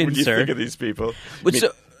need a mincer. When you think of these people.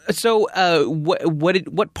 So,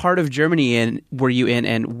 what part of Germany were you in,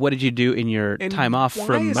 and what did you do in your time off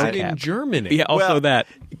from mocap? In Germany? Yeah, also that.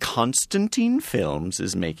 Konstantin Films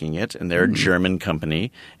is making it, and they're a German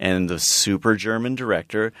company, and the super German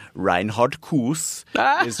director Reinhard Kuss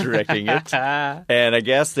is directing it. And I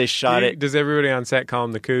guess they shot it. Does everybody on set call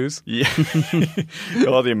him the Coos? Yeah.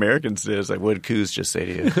 All the Americans did. It's like, what did Coos just say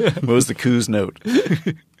to you? What was the Coos note?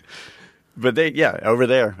 But over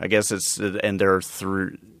there, I guess it's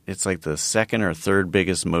like the second or third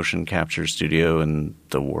biggest motion capture studio in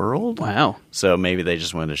the world. Wow. So maybe they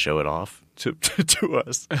just wanted to show it off to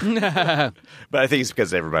us. But I think it's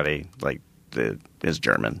because everybody is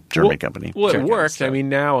German company. Well, it worked. I mean,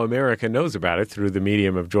 now America knows about it through the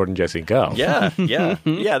medium of Jordan Jesse Go. Yeah.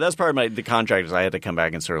 That's part of the contract is I had to come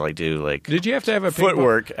back and sort of do like. Did you have to have a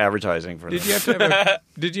footwork advertising for? Did you have to have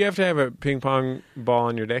Did you have to have a ping pong ball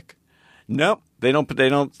on your dick? Nope. They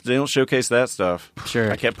don't showcase that stuff.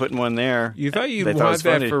 Sure. I kept putting one there. You thought you'd want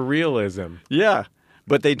that for realism. Yeah.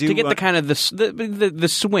 But they do to get the kind of the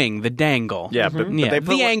swing, the dangle. Yeah, but they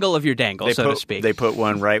put the angle of your dangle, so to speak. They put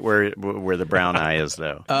one right where the brown eye is,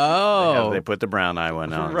 though. Oh, they put the brown eye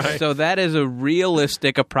one on. Right. So that is a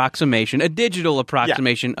realistic approximation, a digital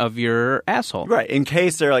approximation of your asshole. Right. In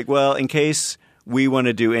case they're like, well, in case we want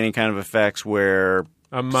to do any kind of effects where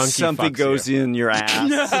a monkey something goes in your ass,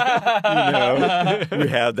 we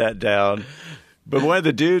have that down. But one of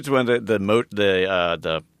the dudes,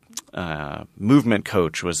 the movement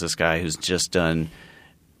coach was this guy who's just done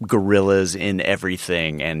gorillas in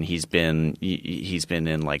everything, and he's been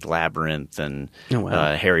in like Labyrinth and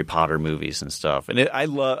Harry Potter movies and stuff. And I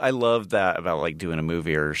love that about like doing a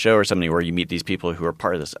movie or a show or something where you meet these people who are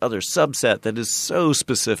part of this other subset that is so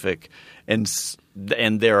specific, and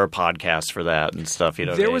there are podcasts for that and stuff.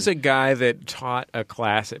 There was a guy that taught a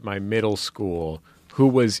class at my middle school who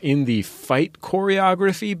was in the fight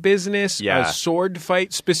choreography business, a sword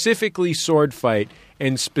fight, specifically sword fight,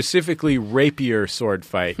 and specifically rapier sword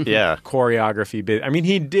fight choreography. I mean,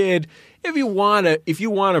 he did. If you want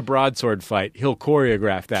a broadsword fight, he'll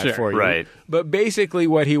choreograph that for you. Right. But basically,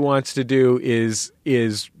 what he wants to do is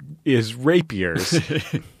rapiers,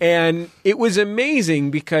 and it was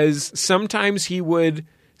amazing because sometimes he would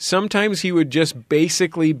just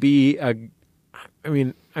basically be a. I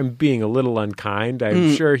mean, I'm being a little unkind.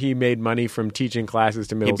 I'm sure he made money from teaching classes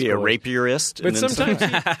to middle school. He'd be a rapierist. But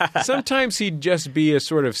sometimes he'd just be a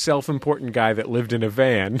sort of self-important guy that lived in a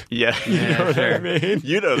van. Yeah. You know what I mean?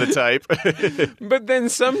 You know the type. But then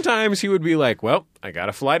sometimes he would be like, well, I got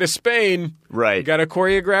to fly to Spain. Right. Got to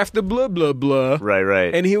choreograph the blah, blah, blah.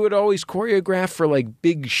 Right. And he would always choreograph for like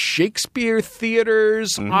big Shakespeare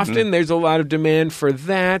theaters. Mm-hmm. Often there's a lot of demand for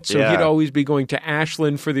that. So he'd always be going to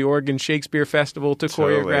Ashland for the Oregon Shakespeare Festival to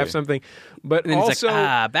choreograph something. But and also,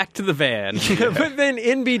 like, back to the van. But then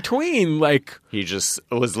in between, like, he just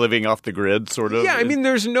was living off the grid, sort of. Yeah, I mean,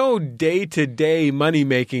 there's no day-to-day money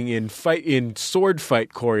making in sword fight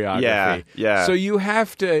choreography. Yeah. So you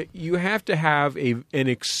have to have an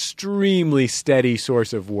extremely steady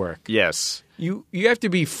source of work. Yes. You have to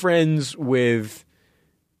be friends with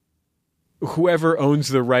whoever owns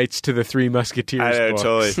the rights to the Three Musketeers I know,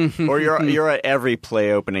 books. Totally. Or you're at every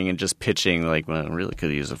play opening and just pitching like, well, I really could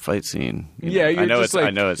use a fight scene. You're I know just like, I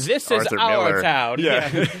know it's this Arthur is our Miller. town. Yeah.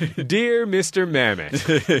 Dear Mr. Mammoth,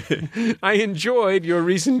 I enjoyed your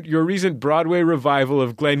recent Broadway revival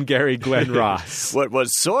of Glengarry Glen Ross. What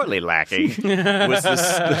was sorely lacking was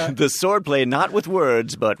the sword play, not with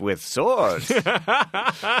words, but with swords. Dear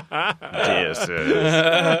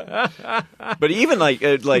sirs. But even like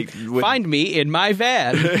find me in my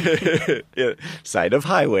van. Side of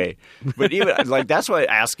highway. But even like that's why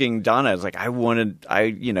asking Donna is like I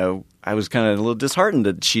was kind of a little disheartened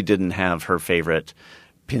that she didn't have her favorite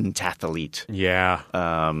pentathlete. Yeah.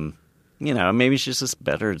 Maybe she's just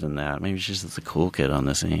better than that. Maybe she's just a cool kid on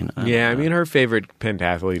the scene. I mean, her favorite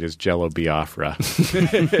pentathlete is Jello Biafra.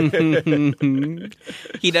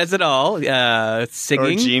 He does it all. Singing,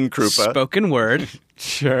 or Gene Krupa. Spoken word.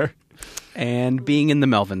 Sure. And being in the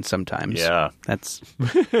Melvins sometimes. Yeah. That's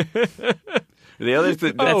the other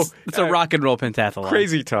thing. It's a rock and roll pentathlon.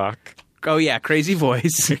 Crazy talk. Oh, yeah. Crazy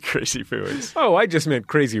voice. Crazy voice. Oh, I just meant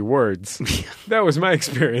crazy words. That was my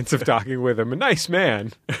experience of talking with him. A nice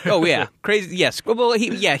man. Oh, yeah. Crazy. Yes. Well,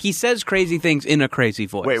 he says crazy things in a crazy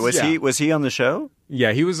voice. Wait, was he on the show?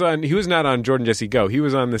 Yeah, he was not on Jordan Jesse Go. He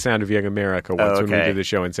was on The Sound of Young America once when we did the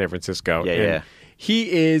show in San Francisco. Yeah.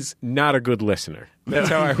 He is not a good listener. That's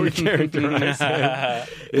how I would characterize him.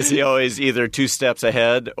 Is he always either 2 steps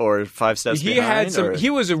ahead or 5 steps behind?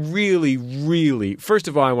 He was a really, really... First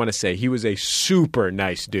of all, I want to say he was a super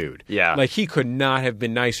nice dude. Yeah. Like, he could not have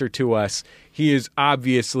been nicer to us. He is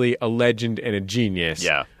obviously a legend and a genius.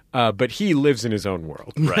 Yeah. But he lives in his own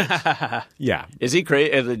world. Right. Yeah. Is he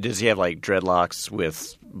crazy? Does he have like dreadlocks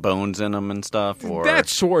with bones in them and stuff? Or? That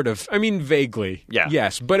sort of. I mean, vaguely. Yeah.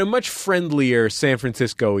 Yes, but a much friendlier San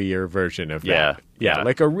Francisco-ier version of that. Yeah.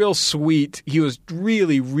 Like a real sweet. He was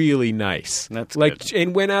really, really nice. That's like, good.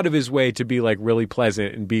 And went out of his way to be like really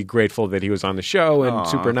pleasant and be grateful that he was on the show and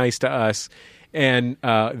super nice to us. And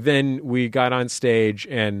then we got on stage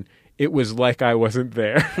and it was like I wasn't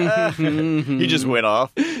there. He just went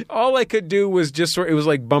off. All I could do was just it was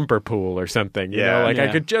like bumper pool or something. You know? Like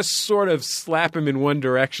I could just sort of slap him in one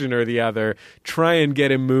direction or the other, try and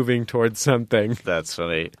get him moving towards something. That's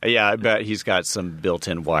funny. Yeah, I bet he's got some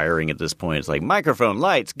built-in wiring at this point. It's like, microphone,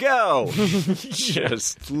 lights, go!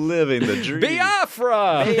 Just living the dream.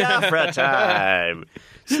 Biafra time!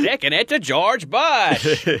 Sticking it to George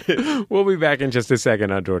Bush! We'll be back in just a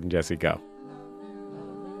second on Jordan Jesse Go.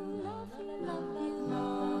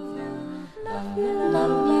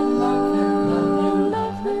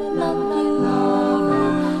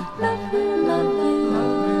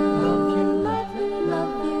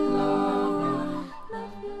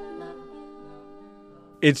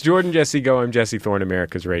 It's Jordan Jesse Go. I'm Jesse Thorne,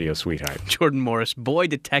 America's radio sweetheart. Jordan Morris, boy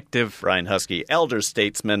detective. Brian Huskey, elder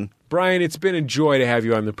statesman. Brian, it's been a joy to have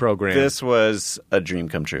you on the program. This was a dream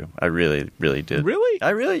come true. I really, really did.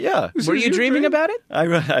 Really? Yeah. Were you dreaming about it?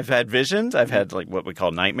 I've had visions. I've had like what we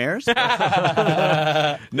call nightmares. No, in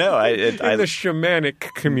the shamanic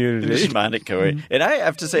community. And I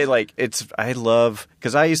have to say, like, I love,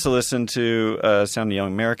 because I used to listen to Sound of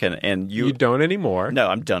Young American, and you don't anymore. No,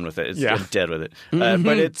 I'm done with it. I'm dead with it.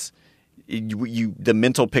 But it's the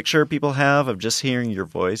mental picture people have of just hearing your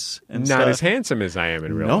voice and not stuff. as handsome as I am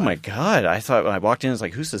in real life. Oh my God! I thought when I walked in, it's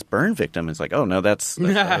like, who's this burn victim? It's like, oh no, that's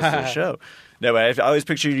the show. No, but I always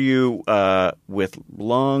pictured you with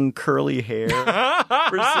long curly hair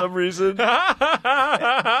for some reason,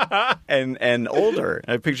 and older.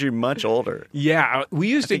 I pictured you much older. Yeah, I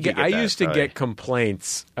used to get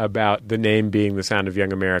complaints about the name being The Sound of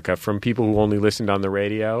Young America from people who only listened on the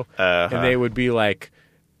radio, and they would be like,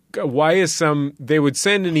 why is they would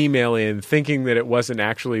send an email in thinking that it wasn't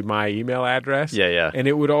actually my email address. Yeah. And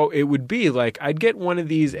it would be like, I'd get one of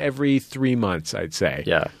these every 3 months, I'd say.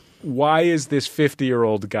 Yeah. Why is this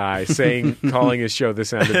 50-year-old guy calling his show The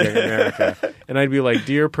Sound of Young America? And I'd be like,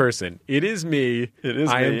 dear person, it is me.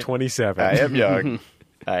 I am 27. I am young.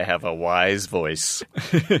 I have a wise voice.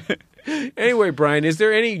 Anyway, Brian, do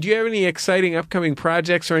you have any exciting upcoming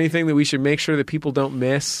projects or anything that we should make sure that people don't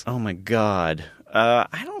miss? Oh my God.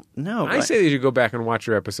 I don't know. I say that you go back and watch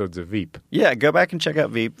your episodes of Veep. Yeah, go back and check out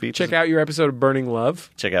Veep. Check out your episode of Burning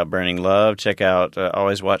Love. Check out Burning Love. Check out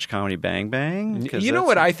Always Watch Comedy Bang Bang. You know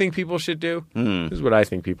what I think people should do? This is what I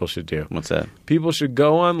think people should do. What's that? People should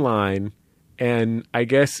go online and, I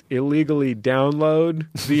guess, illegally download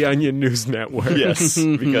the Onion News Network. Yes,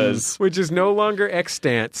 because... Which is no longer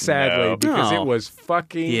extant, sadly, because it was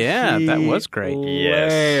fucking that was great.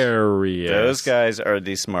 Hilarious. Yes. Those guys are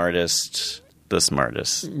the smartest.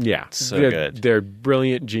 Yeah. So good. They're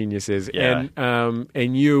brilliant geniuses. Yeah.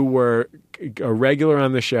 And you were a regular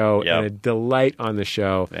on the show and a delight on the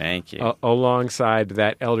show. Thank you. Alongside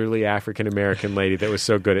that elderly African-American lady that was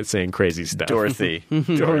so good at saying crazy stuff. Dorothy.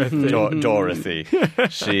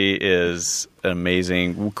 She is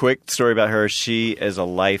amazing. Quick story about her. She is a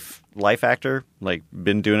life actor, like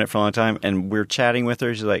been doing it for a long time. And we're chatting with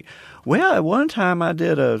her. She's like, well, at one time I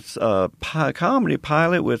did a comedy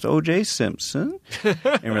pilot with O.J. Simpson.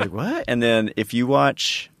 And we're like, what? And then if you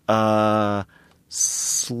watch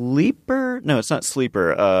Sleeper? No, it's not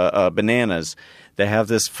Sleeper. Bananas. They have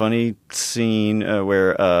this funny scene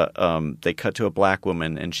where they cut to a black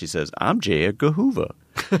woman and she says, I'm J. Edgar Hoover.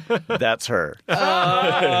 That's her.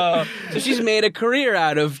 So she's made a career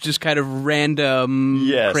out of just kind of random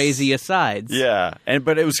crazy asides. Yeah. I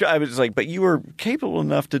was like, but you were capable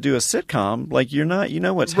enough to do a sitcom. Like, you're not, you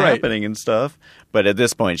know what's happening and stuff. But at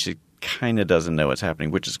this point, she kind of doesn't know what's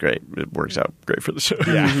happening, which is great. It works out great for the show.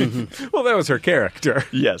 Yeah. Well, that was her character.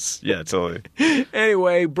 Yes. Yeah, totally.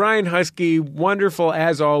 Anyway, Brian Huskey, wonderful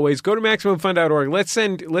as always. Go to MaximumFun.org. Let's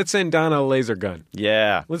send Donna a laser gun.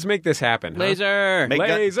 Yeah. Let's make this happen. Laser.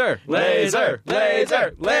 Huh? Laser.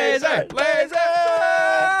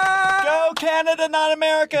 Go Canada, not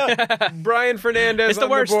America. Brian Fernandez on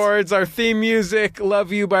the boards. Our theme music,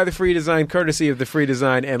 Love You by The Free Design, courtesy of The Free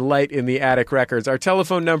Design and Light in the Attic Records. Our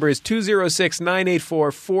telephone number is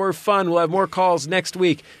 206-984-4FUN. We'll have more calls next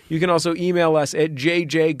week. You can also email us at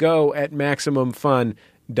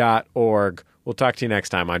jjgo@MaximumFun.org. We'll talk to you next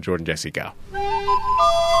time on Jordan Jesse Go.